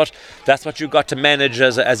 and that's what you've got to manage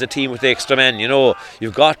as a team with the extra men.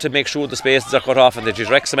 You've got to make sure the spaces are cut off, and that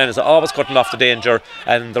your extra man is always cutting off the danger,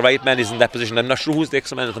 and the right man is in that position. I'm not sure who's the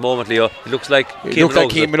extra man at the moment, Leo. It looks like Keane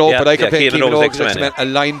Minogue, but I can play Keane Minogue's extra man. A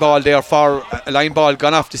line ball there for a line ball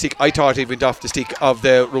gone off the stick. I thought it went off the stick of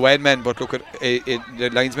the Rowan man, but look at the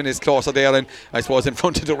linesman is closer there, and I suppose in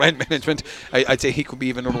front of the Rowan management, I'd say he could be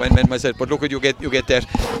even a Rowan man myself, but look at you get that,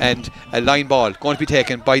 and a line ball going to be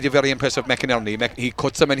taken by the very impressive McInerney. He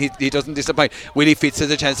cuts him, and he doesn't disappoint. Willie Fitz has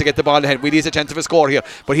a chance to get the ball ahead. Willie has a chance of a score here,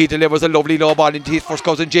 but he delivers a lovely low ball into his first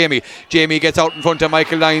cousin Jamie. Jamie gets out in front of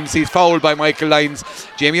Michael Lyons. He's fouled by Michael Lyons.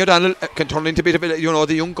 Jamie O'Donnell can turn into a bit of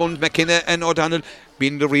the young guns, McKenna and O'Donnell,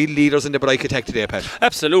 being the real leaders in the Bodyke attack today, Pat.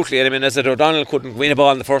 Absolutely, and I mean, as I said, O'Donnell couldn't win a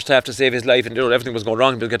ball in the first half to save his life, and everything was going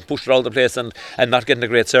wrong. He was getting pushed around the place and not getting a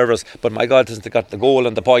great service. But my God, hasn't he got the goal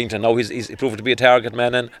and the point, and now he's proved to be a target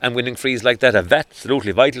man and winning frees like that. A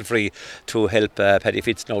absolutely vital free to help Paddy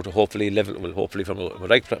Fitz now to hopefully from a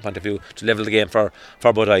Bodyke point of view, to level the game for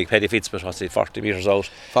Bodyke. Paddy Fitz, but 40 metres out.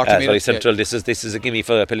 40 metres, very central. Yeah. This is a gimme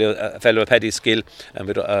for a fellow of Paddy's skill and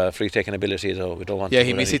with free taking ability. So we don't want. Yeah,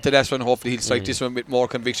 he missed it the last one. Hopefully he'll strike this one with more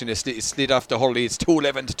conviction. It slid off the Hurley. It's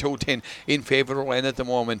 2-11 to 2-10 in favour of Rowan at the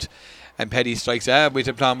moment. And Paddy strikes with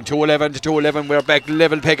a plum. 2-11 to 2-11. We're back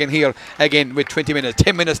level pegging here again with 20 minutes.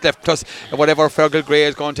 10 minutes left plus whatever Fergal Gray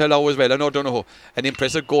is going to allow as well. I know Donohoe, an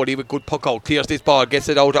impressive goalie with good puck out. Clears this ball, gets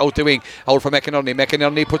it out the wing. Out for McInerney.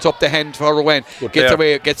 McInerney puts up the hand for Rowan.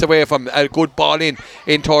 Gets away from a good ball in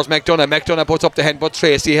towards McDonough. McDonough puts up the hand, but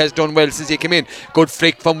Tracy has done well since he came in. Good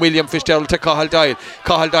flick from William Fitzgerald to Cathal Doyle.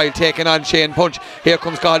 Cathal Doyle taking on Shane Punch. Here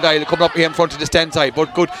comes Cathal Doyle coming up here in front of the stand side,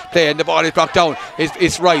 but good play, and the ball is blocked down.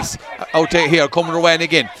 It's Rice out here, coming Rowan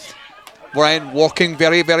again. Ryan working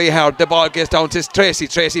very, very hard. The ball gets down to Tracy.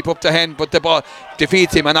 Tracy put the hand, but the ball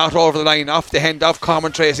defeats him and out over the line, off the hand of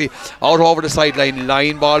Cormac Tracy, out over the sideline.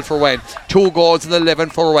 Line ball for Wen. 2 goals and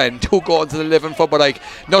 11 for Wen. 2 goals and 11 for Bodyke.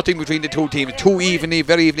 Nothing between the two teams. Two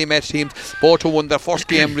very evenly matched teams. Both who won their first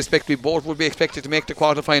game respectively. Both would be expected to make the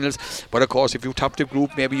quarterfinals. But of course, if you top the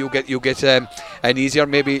group, maybe you get an easier,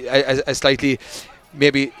 maybe a slightly.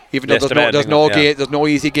 Maybe even though there's no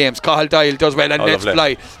easy games. Cathal Doyle does well and lets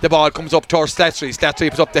fly. The ball comes up towards Slattery. Slattery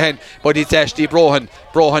puts up the hand, but it's Ashley Brohan,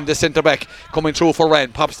 the centre back, coming through for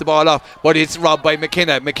Ren. Pops the ball off, but it's robbed by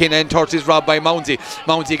McKenna. McKenna in touch is robbed by Mounsey.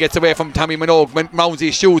 Mounsey gets away from Tommy Minogue.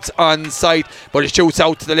 Mounsey shoots on side, but it shoots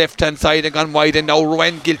out to the left hand side and gone wide. And now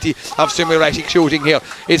Rowan guilty of some erratic shooting here.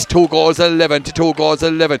 It's 2 goals 11 to 2 goals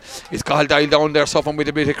 11. It's Cathal Doyle down there suffering with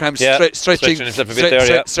a bit of cramps,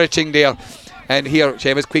 stretching there. And here,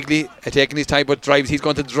 Seamus Quigley taking his time but drives. He's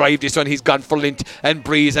going to drive this one. He's gone for Lint and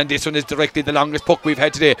Breeze, and this one is directly the longest puck we've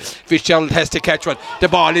had today. Fitzgerald has to catch one. The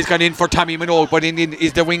ball is gone in for Tommy Minogue, but in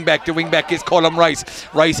is the wing back. The wing back is Colm Rice.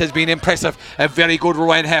 Rice has been impressive. A very good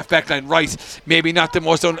Rowan half back line. Rice, maybe not the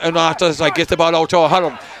most unorthodox. Gets the ball out to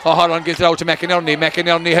O'Halloran. O'Halloran gets it out to McInerney.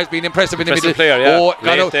 McInerney has been impressive in the middle. Player,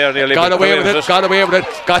 got away with it.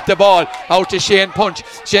 Got the ball out to Shane Punch.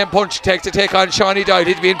 Shane Punch takes a take on Shawnee Doyle.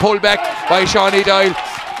 He's been pulled back by Shawnee Doyle,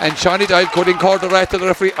 and Shawnee Doyle could incur the wrath of the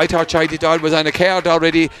referee. I thought Shawnee Doyle was on a card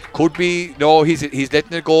already. Could be. No, he's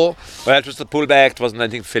letting it go. Well, it was the pullback. It wasn't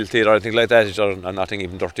anything filthy or anything like that, or nothing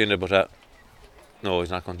even dirty in it, but no,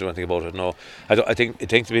 he's not going to do anything about it. No, I think it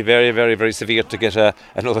takes to be very, very, very severe to get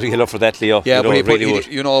another yellow for that, Leo. Yeah, but you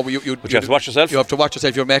have to watch yourself. You have to watch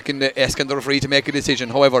yourself. You're asking the referee to make a decision.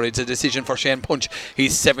 However, it's a decision for Shane Punch.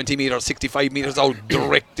 He's 70 metres, 65 metres out,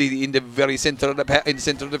 directly in the very centre of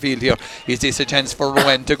the field here. Is this a chance for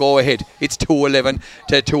Rowan to go ahead? It's 2-11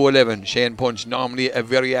 to 2-11. Shane Punch, normally a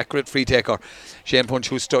very accurate free taker. Shane Punch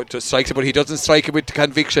who strikes it, but he doesn't strike it with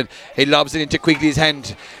conviction. He lobs it into Quigley's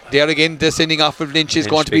hand. There again, the sending off of Lynch is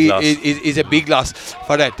going to be is a big loss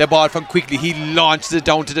for that. The ball from Quigley, he launches it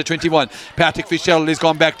down to the 21. Patrick Fitzgerald is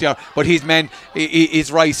gone back there, but his man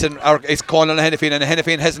is Rice and is calling Hennepin, and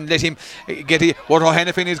Hennepin hasn't let him get it. But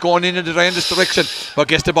Hennepin is going in the Rangers direction, but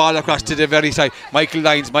gets the ball across to the very side. Michael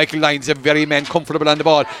Lyons, a very man comfortable on the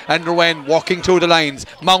ball, and Rowan walking through the lines.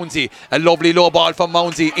 Mounsey, a lovely low ball from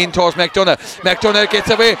Mounsey in towards McDonough. McDonough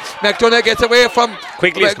gets away from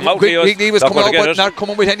Quigley was coming out, but not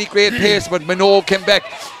coming with any great pace. But Minogue came back,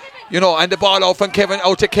 and the ball out from Kevin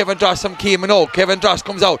Dross from Key Minogue. Kevin Dross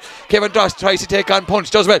comes out. Kevin Dross tries to take on Punch,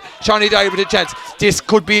 does well. Shawnee Doyle with a chance. This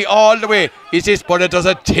could be all the way. Is this, but it does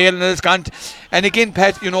a tail and it's gone. And again,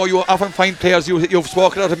 Pat, you often find players, you've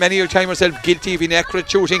spoken out of many a time yourself, guilty of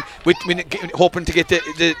inaccurate shooting, hoping to get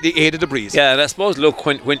the aid of the breeze. Yeah, and I suppose, look,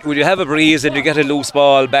 when you have a breeze and you get a loose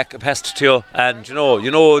ball back past to you, and you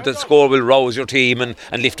know the score will rouse your team and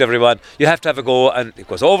lift everyone, you have to have a go, and if it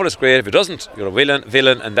goes over, it's great. If it doesn't, you're a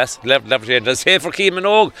villain, and that's leverage. That's safe for Keane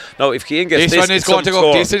Minogue. Now, if Keane gets this one is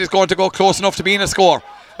going to go close enough to being a score.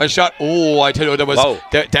 A shot. Oh, I tell you, there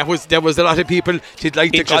was a lot of people did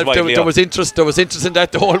like the golf. There was interest in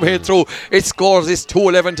that the whole way through. It scores is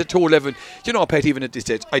 2-11 to 2-11. Pat, even at this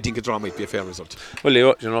stage, I think a draw might be a fair result. Well,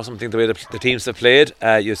 Leo, something, the way the teams have played,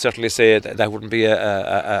 you certainly say that wouldn't be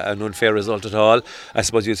an unfair result at all. I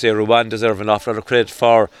suppose you'd say Rowan deserve an awful lot of credit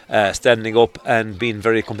for standing up and being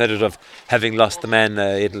very competitive, having lost the man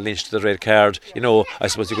Aidan Lynch to the red card. I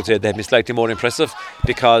suppose you could say they'd be slightly more impressive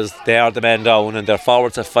because they are the man down and their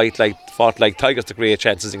forwards have fought like tigers to create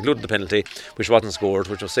chances, including the penalty, which wasn't scored,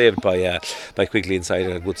 which was saved by Quigley inside,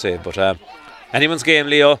 a good save. But anyone's game,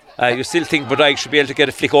 Leo. You still think Bodyke should be able to get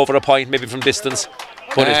a flick over a point, maybe from distance.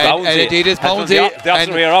 But it's Mounsey. And indeed it's Mounsey. The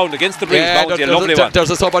opposite way around against the breeze. Mounsey, a lovely one.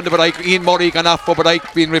 There's a sub on the Bodyke. Ian Murray gone off for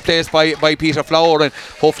Bodyke, being replaced by Peter Flower, and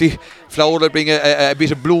hopefully Flower will bring a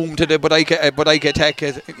bit of bloom to the Bodyke attack.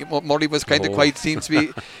 Murray was kind of quite, seems to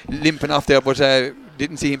be limping off there, but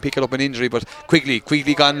didn't see him picking up an injury. But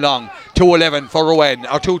Quigley gone long. 2-11 for Rowan,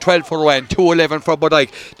 or 2-12 for Rowan, 2-11 for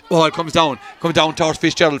Bodyke. Ball comes down towards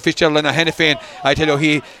Fitzgerald and a Hennepin. I tell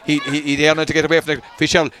you, he there to get away from the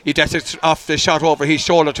Fitzgerald. He gets it off the shot over his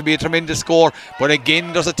shoulder to be a tremendous score. But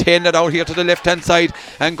again, there's a tail net out here to the left hand side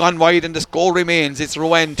and gone wide, and the score remains. It's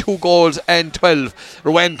Rowan 2 goals and 12.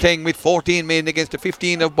 Rowan playing with 14 men against the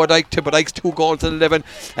 15 of Bodyke to Bodyke's 2 goals and 11.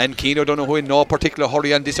 And Keane O'Donoghue in no particular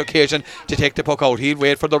hurry on this occasion to take the puck out. He'll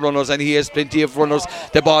wait for the runners, and he has plenty of runners.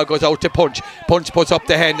 The ball goes out to Punch. Punch puts up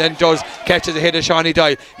the hand and catches the head of Shawnee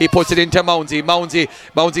Doyle. He puts it into Mounsey.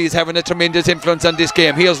 Mounsey is having a tremendous influence on this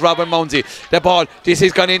game. Here's Robin Mounsey. The ball, this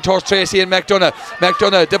is gone in towards Tracy and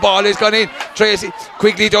McDonough. The ball is gone in. Tracy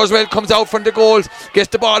Quigley does well, comes out from the goals, gets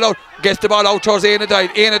the ball out. gets the ball out towards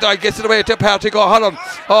Ainadile gets it away to Patrick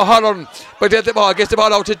O'Halloran. But gets the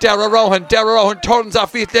ball out to Dara Rowan. Dara Rowan turns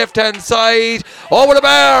off his left hand side. Over the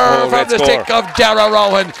bar from the stick of Dara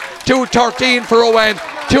Rowan. 2:13 for Rowan,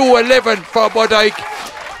 2:11 for Bodyke.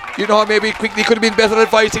 You know, maybe quickly could have been better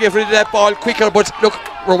advice to get rid of that ball quicker, but look,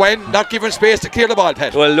 Rowan not given space to clear the ball,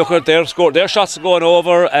 Pat. Well, look at their score. Their shots are going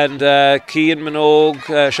over, and Cian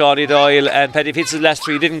Minogue, Shawnee Doyle, and Paddy Fitz's last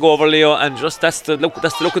three didn't go over, Leo. And just that's the look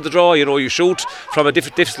of the draw. You know, you shoot from a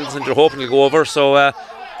different distance, and you're hoping it'll go over. So.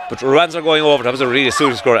 But Rowan's are going over. That was a really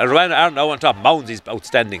suited score. And Rowan are now on top. Mounds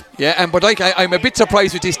outstanding. Yeah, and but I'm a bit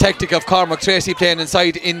surprised with this tactic of Cormac Tracy playing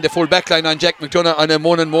inside in the full back line on Jack McDonough on a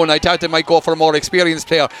 1-on-1. I thought they might go for a more experienced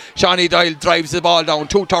player. Shawnee Doyle drives the ball down,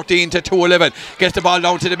 2:13 to 2:11. Gets the ball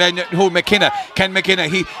down to the man who McKenna. Ken McKenna.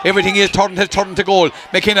 Everything has turned to goal.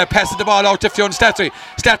 McKenna passes the ball out to Fionn Slattery.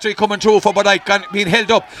 Slattery coming through for Bodyke, being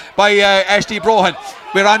held up by Ashley Brohan.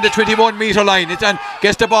 We're on the 21 metre line. It's on.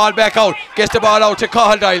 Gets the ball back out. Gets the ball out to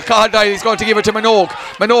Cahaldile. Cahaldile is going to give it to Minogue.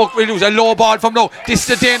 Minogue will lose a low ball from now. This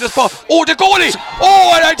is a dangerous ball. Oh, the goalie!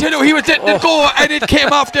 Oh, and I tell you, he was letting it go, and it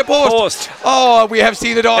came off the post. Oh, we have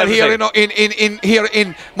seen it all here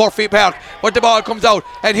in Murphy Park. But the ball comes out,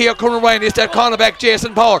 and here comes Ryan. It's that cornerback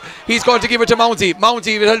Jason Power. He's going to give it to Mounsey.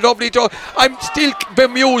 Mounsey with a lovely throw. I'm still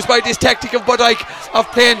bemused by this tactic of Bodyke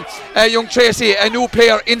of playing young Tracy, a new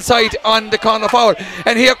player inside on the corner forward.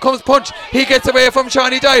 And here comes Punch. He gets away from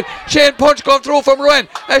Shawnee Doyle. Shane Punch come through from Rowan.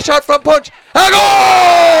 A shot from Punch. A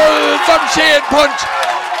goal from Shane Punch.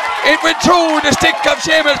 It went through the stick of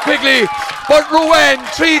Seamus Quigley. But Rowan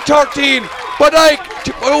 3:13. Bodyke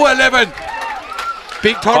 2:11.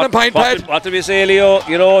 Big turning point, Pat. What did we say, Leo?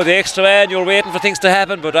 You know, the extra man, you're waiting for things to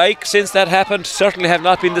happen, but Ike, since that happened, certainly have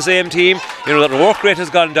not been the same team. You know, that work rate has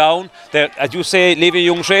gone down. They're, as you say, leaving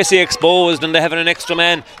young Tracy exposed and they're having an extra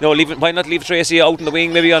man. You know, why not leave Tracy out in the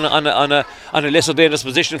wing, maybe on a lesser dangerous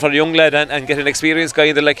position for a young lad and get an experienced guy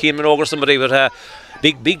in there like Cian Minogue or somebody, but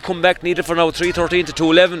big comeback needed for now, 3:13 to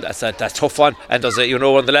 2:11. That's a tough one, and does it, you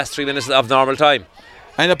know, in the last 3 minutes of normal time.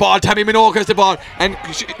 And the ball, Tommy Minogue has the ball, and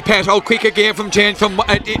Pat, how quick again from change from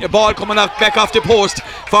the ball coming back off the post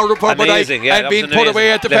for Bodyke, and being put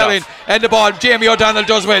away at the Perrin. And the ball, Jamie O'Donnell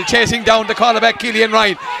does well, chasing down the cornerback Killian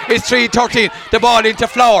Ryan. It's 3:13. The ball into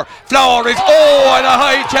Flower. Flower is and a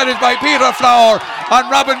high challenge by Peter Flower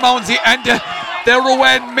on Robin Mounsey, and the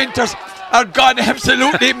Rowan Minters are gone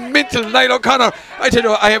absolutely mental. Niall O'Connor, I tell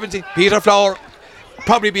you, I haven't seen Peter Flower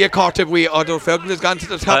probably be a quarter way. Although Fergal has gone to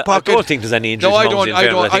the top pocket. I don't think there's any injuries. No,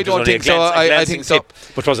 I don't think so. I think so.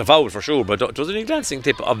 But it was a foul for sure. But it was a glancing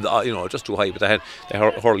tip of just too high. But they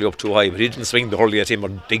hurled up too high. But he didn't swing the hurley at him or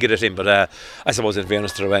dig it at him. But I suppose in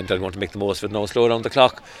fairness to Rowent, they're going to make the most of it now. Slow down the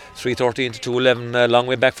clock. 3:13 to 2:11. Long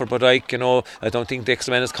way back for Bodyke. You know, I don't think the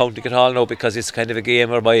extra man is counting at all now because it's kind of a game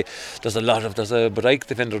whereby there's a Bodyke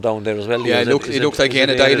defender down there as well. Yeah, it looks like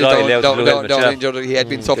Ainadile is down injured. He had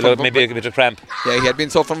been suffering maybe a bit of cramp. Yeah, he had been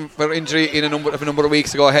suffering for injury in a number of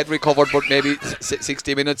weeks ago. Had recovered, but maybe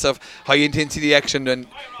 60 minutes of high intensity action, and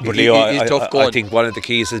he's tough going. I think one of the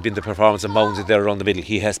keys has been the performance of Mounsey there around the middle.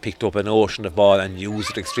 He has picked up an ocean of ball and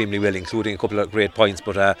used it extremely well, including a couple of great points.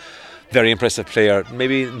 But very impressive player.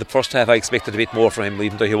 Maybe in the first half I expected a bit more from him,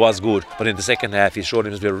 even though he was good. But in the second half, he showed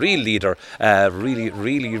him to be a real leader,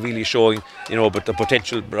 really showing, but the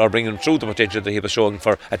potential, or bringing through the potential that he was showing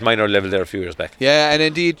for at minor level there a few years back. Yeah, and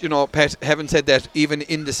indeed, Pat, having said that, even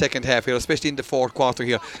in the second half here, especially in the fourth quarter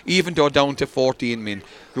here, even though down to 14 men,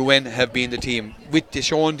 Rowan have been the team with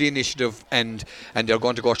showing the initiative, and they're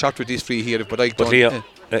going to go shot with this free here. But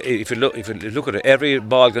if you look at it, every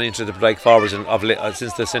ball going into the Bodyke forwards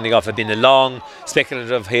since the sending off had been a long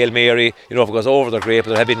speculative Hail Mary. If it goes over, they're great,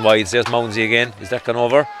 but there have been wides. There's Mounsey again. Is that gone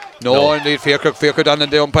over? No, indeed. Fairkirk done,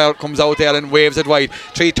 and the umpire comes out there and waves it wide.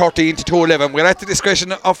 3:13 to 2:11. We're at the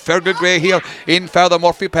discretion of Fergal Gray here in Father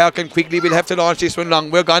Murphy Park, and quickly we'll have to launch this one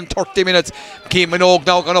long. We're gone 30 minutes. Cian Minogue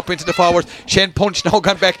now gone up into the forwards. Shane Punch now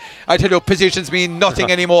gone back. I tell you, positions mean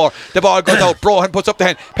nothing anymore. The ball goes out. Brohan puts up the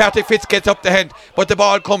hand. Patrick Fitz gets up the hand, but the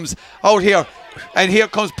ball comes out here. And here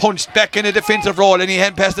comes Punch back in a defensive role, and he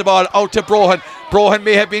hand passed the ball out to Brohan. Brohan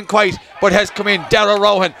may have been quiet, but has come in. Dara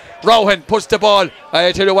Rowan puts the ball.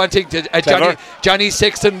 I tell you one thing, Johnny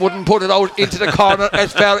Sexton wouldn't put it out into the corner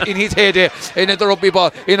as far in his heyday in the rugby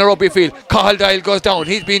ball, in a rugby field. Cahaldile goes down.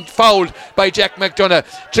 He's been fouled by Jack McDonough.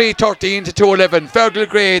 3:13 to 2:11. Fergal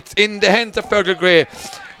Gray, it's in the hands of Fergal Gray.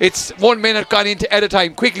 It's 1 minute gone into at a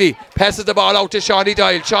time. Quickly passes the ball out to Shawnee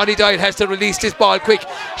Doyle. Shawnee Doyle has to release this ball quick.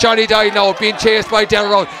 Shawnee Doyle now being chased by Darrell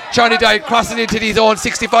Rowan. Shawnee Doyle crosses into his own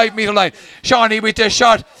 65 metre line. Shawnee with the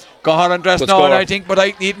shot. Gahar and Dressnow, I think, but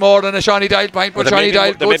I need more than a Shawnee Dial point. But Shawnee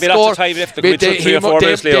Dial there good may be score. lots of time left to go 3 or 4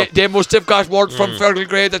 minutes, Leo. They must have got word from Fergal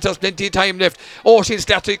Grey that there's plenty of time left. Oisin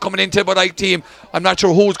Slattery coming into the Bodyke team. I'm not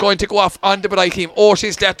sure who's going to go off on the Bodyke team.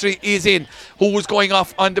 Oisin Slattery is in. Who's going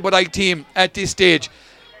off on the Bodyke team at this stage?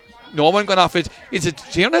 No one going off it. Is it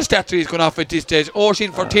Tiernan Slattery is going off at this stage?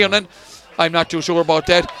 Oisin for Tiernan. I'm not too sure about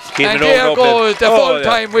that. And there goes the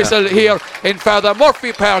full-time whistle here in Father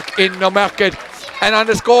Murphy Park in Newmarket. And on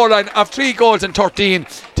the scoreline of 3 goals and 13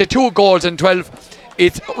 to 2 goals and 12,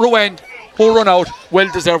 it's Rowan who run out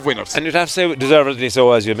well-deserved winners. And you'd have to say deservedly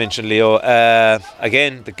so, as you mentioned, Leo.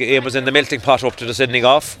 Again, the game was in the melting pot up to the sending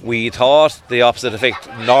off. We thought the opposite effect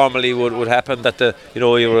normally would happen, that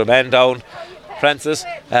you were a man down, Francis,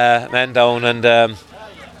 man down, and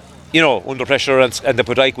under pressure, and the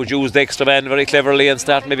Bodyke would use the extra man very cleverly and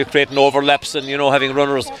start maybe creating overlaps and having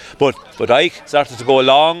runners. But Bodyke started to go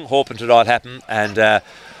along, hoping to not happen, and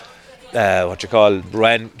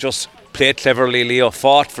Rowan just played cleverly. Leo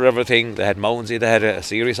fought for everything. They had Mounsey, they had a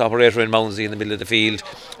serious operator in Mounsey in the middle of the field.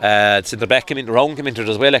 Centre back came into it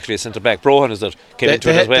as well, actually. Centre back Brohan came into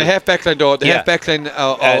it as well. The half back line though, half back line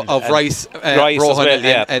of Rice Brohan, as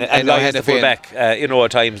well, and Lyons the full back,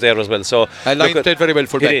 at times there as well. So Lyons played very well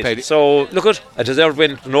full back, Paddy. So look at a deserved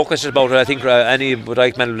win, no question about it. I think any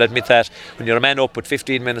Bodyke man will admit that when you're a man up with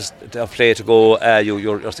 15 minutes of play to go,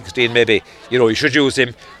 you're 16 maybe, you should use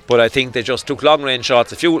him. But I think they just took long range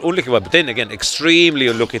shots. A few unlucky ones, but then again, extremely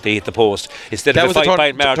unlucky to hit the post. Instead of a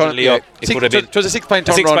 5-point margin, Leo, it would have been. It was a 6-point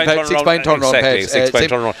turnaround. Exactly, 6-point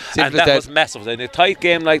turnaround. And that was massive. In a tight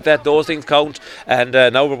game like that, those things count. And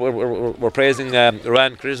now we're praising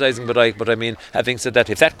Rowan, criticising Bodyke. But I mean, having said that,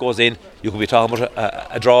 if that goes in, you could be talking about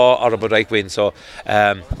a draw or a Bodyke win. So.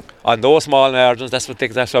 On those small margins, that's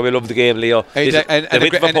why we love the game, Leo. The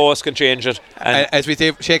width of a post can change it. And as we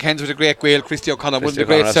say, shake hands with a great Gael, Christy O'Connor, one of the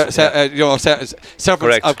great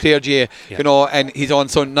servants of Clare J, and his own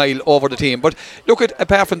son Niall over the team. But look at,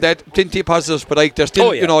 apart from that, plenty of positives, but they're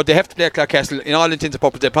still, they have to play Clarecastle. In all intents and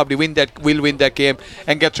purposes, they probably will win that game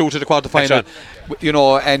and get through to the quarter-final.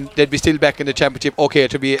 And they'll be still back in the championship. Okay,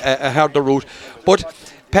 to be a harder route. But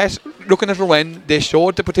Pat, looking at Rowan, they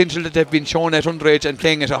showed the potential that they've been shown at underage and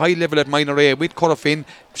playing at a high level at minor A with Corofin,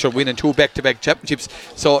 winning 2 back-to-back championships.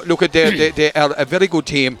 So look at they are a very good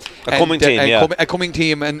team. A coming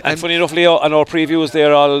team. And funny enough, Leo, on our previews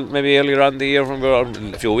there all maybe earlier on the year, when we were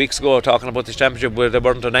a few weeks ago talking about this championship, where they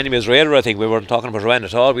weren't on anybody's radar. I think we weren't talking about Rowan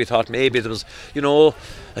at all. We thought maybe there was,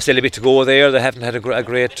 a silly bit to go there. They haven't had a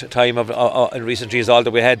great time in recent years. All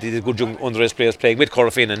that we had, these good young underage players playing with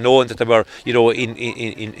Corofin and knowing that they were,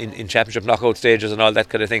 in championship knockout stages and all that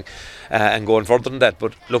kind of thing, and going further than that.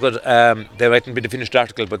 But look at, they mightn't be the finished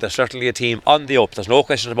article, but they're certainly a team on the up. There's no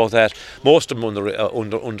question about that. Most of them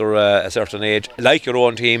under a certain age, like your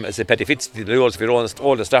own team, as the Petty Fitz, the Leos of your own,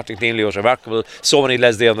 all the starting team, Leo's remarkable. So many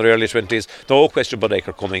lads there in their early 20s. No question Bodyke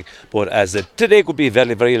are coming. But today could be a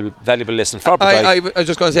very, very valuable lesson for Bodyke. I was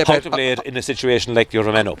just going to say, how to play it in a situation like your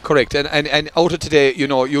Romano. Correct, and out of today,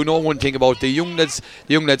 one thing about the young lads,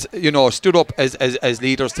 stood up as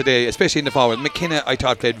leaders today, especially in the forward. McKenna, I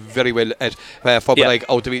thought, played very well at Bodyke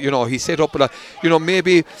out of it. He set up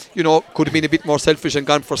maybe could have been a bit more selfish and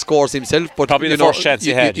gone for scores himself, but probably the first chance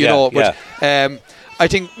he had. I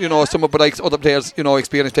think some of Bodyke's other players,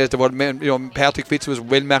 experienced players, Patrick Fitz was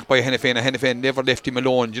well marked by Hennepin, and Hennepin never left him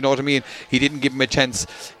alone. Do you know what I mean? He didn't give him a chance.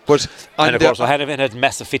 But and of course, Hennepin had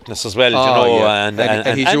massive fitness as well, and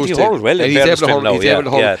he hurled well. He's able to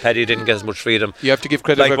hold. Paddy didn't get as much freedom. You have to give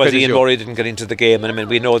credit. Likewise, Ian Murray didn't get into the game, and I mean,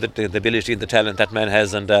 we know that the ability and the talent that man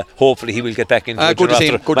has, and hopefully he will get back into it. Good to see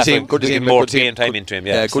him. Good to see him. More game time into him.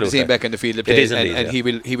 Yeah, good to see him back in the field of play, and he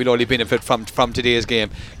will only benefit from today's game.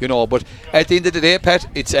 But at the end of the day, Pat,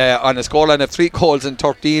 it's on a scoreline of 3 goals and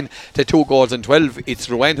 13 to 2 goals and 12. It's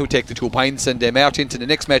Rowan who take the 2 points, and they march into the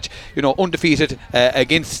next match, undefeated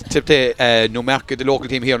against Newmarket, the local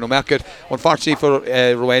team here in Newmarket. Unfortunately for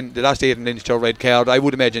Rowan, the last 8 and inch red card. I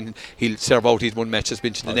would imagine he'll serve out his 1 match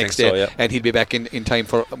suspension the next day, and he'll be back in time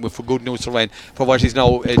for good news for Rowan for what is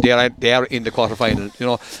now they are in the quarter final.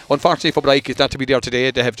 Unfortunately for Bodyke, it's not to be there today.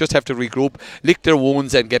 They have to regroup, lick their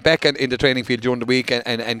wounds, and get back in the training field during the week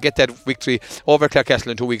and get that victory over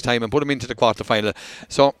Clarecastle in 2 weeks' time and put them into the quarter final.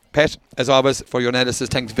 So Pat, as always, for your analysis,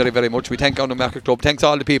 thanks very, very much. We thank our Newmarket Club. Thanks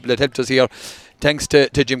all the people that helped us here. Thanks to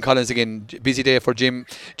Jim Collins again. Busy day for Jim.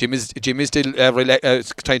 Jim is still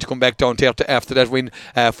trying to come back down to after that win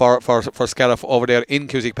for Scariff over there in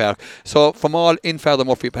Cusick Park. So from all in Father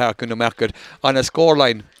Murphy Park in Newmarket, on a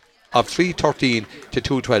scoreline of 3:13 to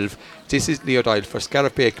 2:12. This is Leo Doyle for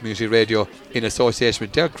Scariff Bay Community Radio in association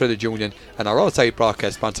with Derek Credit Union, and our outside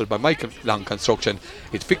broadcast sponsored by Michael Long Construction.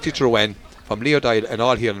 It's 50 to 1 from Leo Doyle and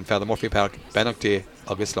all here in Father Murphy Park, Bannock Day,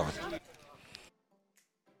 August Lord.